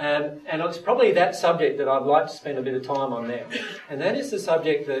 And it's probably that subject that I'd like to spend a bit of time on now. And that is the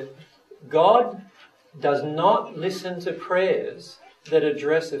subject that God does not listen to prayers that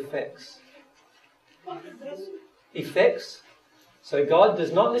address effects. Effects. So God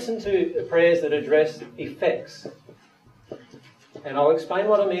does not listen to prayers that address effects. And I'll explain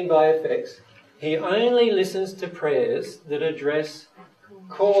what I mean by effects. He only listens to prayers that address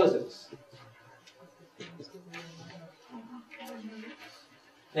causes.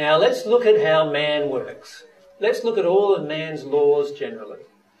 Now let's look at how man works. Let's look at all of man's laws generally.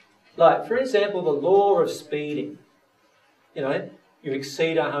 Like, for example, the law of speeding. You know, you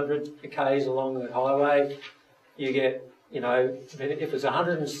exceed 100 k's along the highway, you get, if it's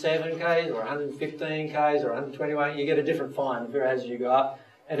 107 k's or 115 k's or 121, you get a different fine as you go up.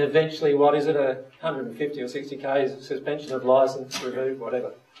 And eventually, 150 or 60 k's suspension of licence, removed,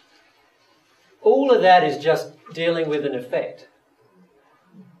 whatever. All of that is just dealing with an effect.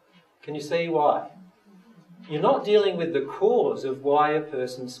 Can you see why? You're not dealing with the cause of why a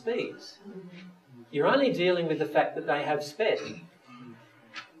person speeds. You're only dealing with the fact that they have sped.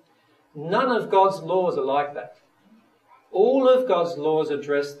 None of God's laws are like that. All of God's laws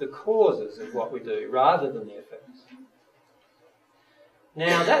address the causes of what we do rather than the effects.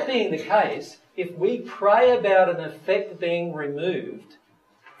 Now, that being the case, if we pray about an effect being removed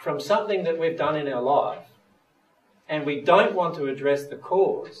from something that we've done in our life and we don't want to address the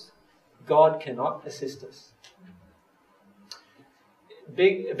cause, God cannot assist us. A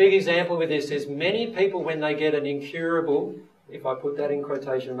big example with this is many people, when they get an incurable, if I put that in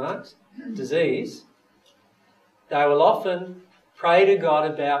quotation marks, disease, they will often pray to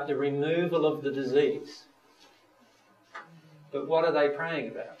God about the removal of the disease. But what are they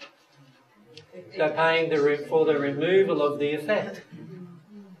praying about? They're praying for the removal of the effect.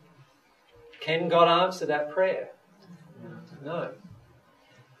 Can God answer that prayer? No.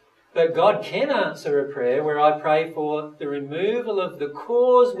 But God can answer a prayer where I pray for the removal of the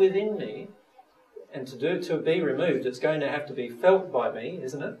cause within me, and to be removed, it's going to have to be felt by me,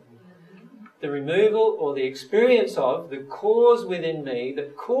 isn't it? The removal or the experience of the cause within me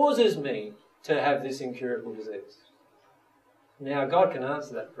that causes me to have this incurable disease. Now, God can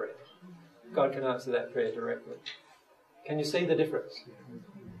answer that prayer. God can answer that prayer directly. Can you see the difference?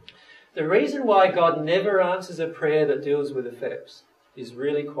 The reason why God never answers a prayer that deals with effects is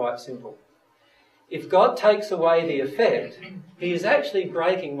really quite simple. If God takes away the effect, he is actually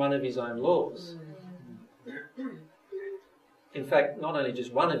breaking one of his own laws. In fact, not only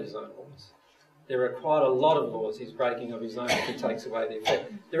just one of his own laws, there are quite a lot of laws he's breaking of his own if he takes away the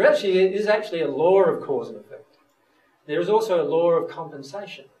effect. There is actually a law of cause and effect. There is also a law of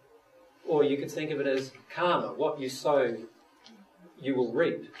compensation. Or you could think of it as karma. What you sow, you will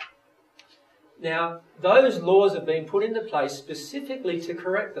reap. Now, those laws have been put into place specifically to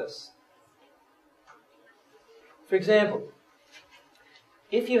correct this. For example,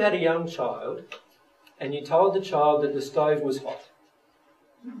 if you had a young child and you told the child that the stove was hot,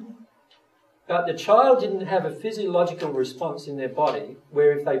 but the child didn't have a physiological response in their body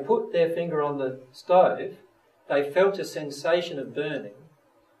where if they put their finger on the stove, they felt a sensation of burning,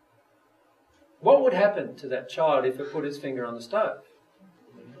 what would happen to that child if it put its finger on the stove?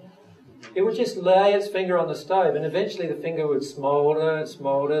 It would just lay its finger on the stove and eventually the finger would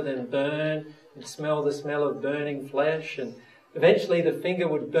smoulder, then burn, and smell the smell of burning flesh, and eventually the finger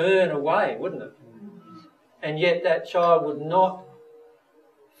would burn away, wouldn't it? And yet that child would not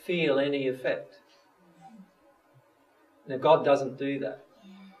feel any effect. Now God doesn't do that.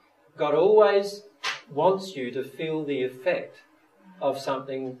 God always wants you to feel the effect of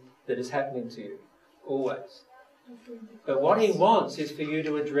something that is happening to you. Always. But what he wants is for you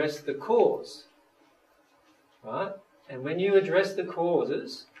to address the cause. Right? And when you address the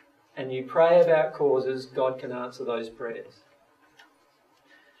causes and you pray about causes, God can answer those prayers.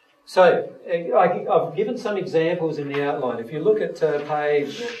 So, I've given some examples in the outline. If you look at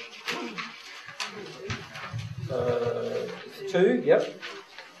page 2, yep.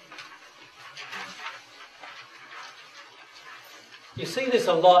 You see this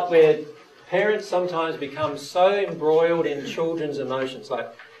a lot where parents sometimes become so embroiled in children's emotions.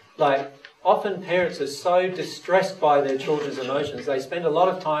 Like often parents are so distressed by their children's emotions, they spend a lot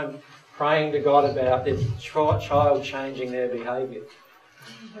of time praying to God about their child changing their behaviour.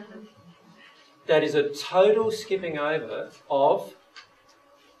 That is a total skipping over of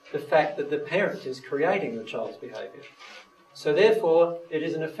the fact that the parent is creating the child's behaviour. So therefore, it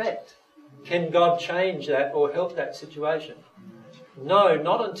is an effect. Can God change that or help that situation? No,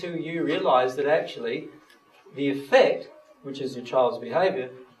 not until you realise that actually the effect, which is your child's behaviour,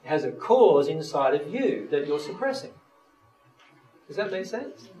 has a cause inside of you that you're suppressing. Does that make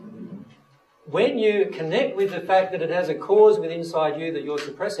sense? When you connect with the fact that it has a cause within inside you that you're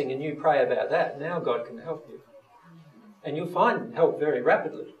suppressing and you pray about that, now God can help you. And you'll find help very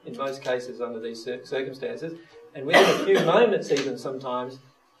rapidly in most cases under these circumstances. And within a few moments even sometimes,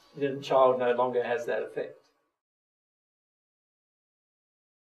 the child no longer has that effect.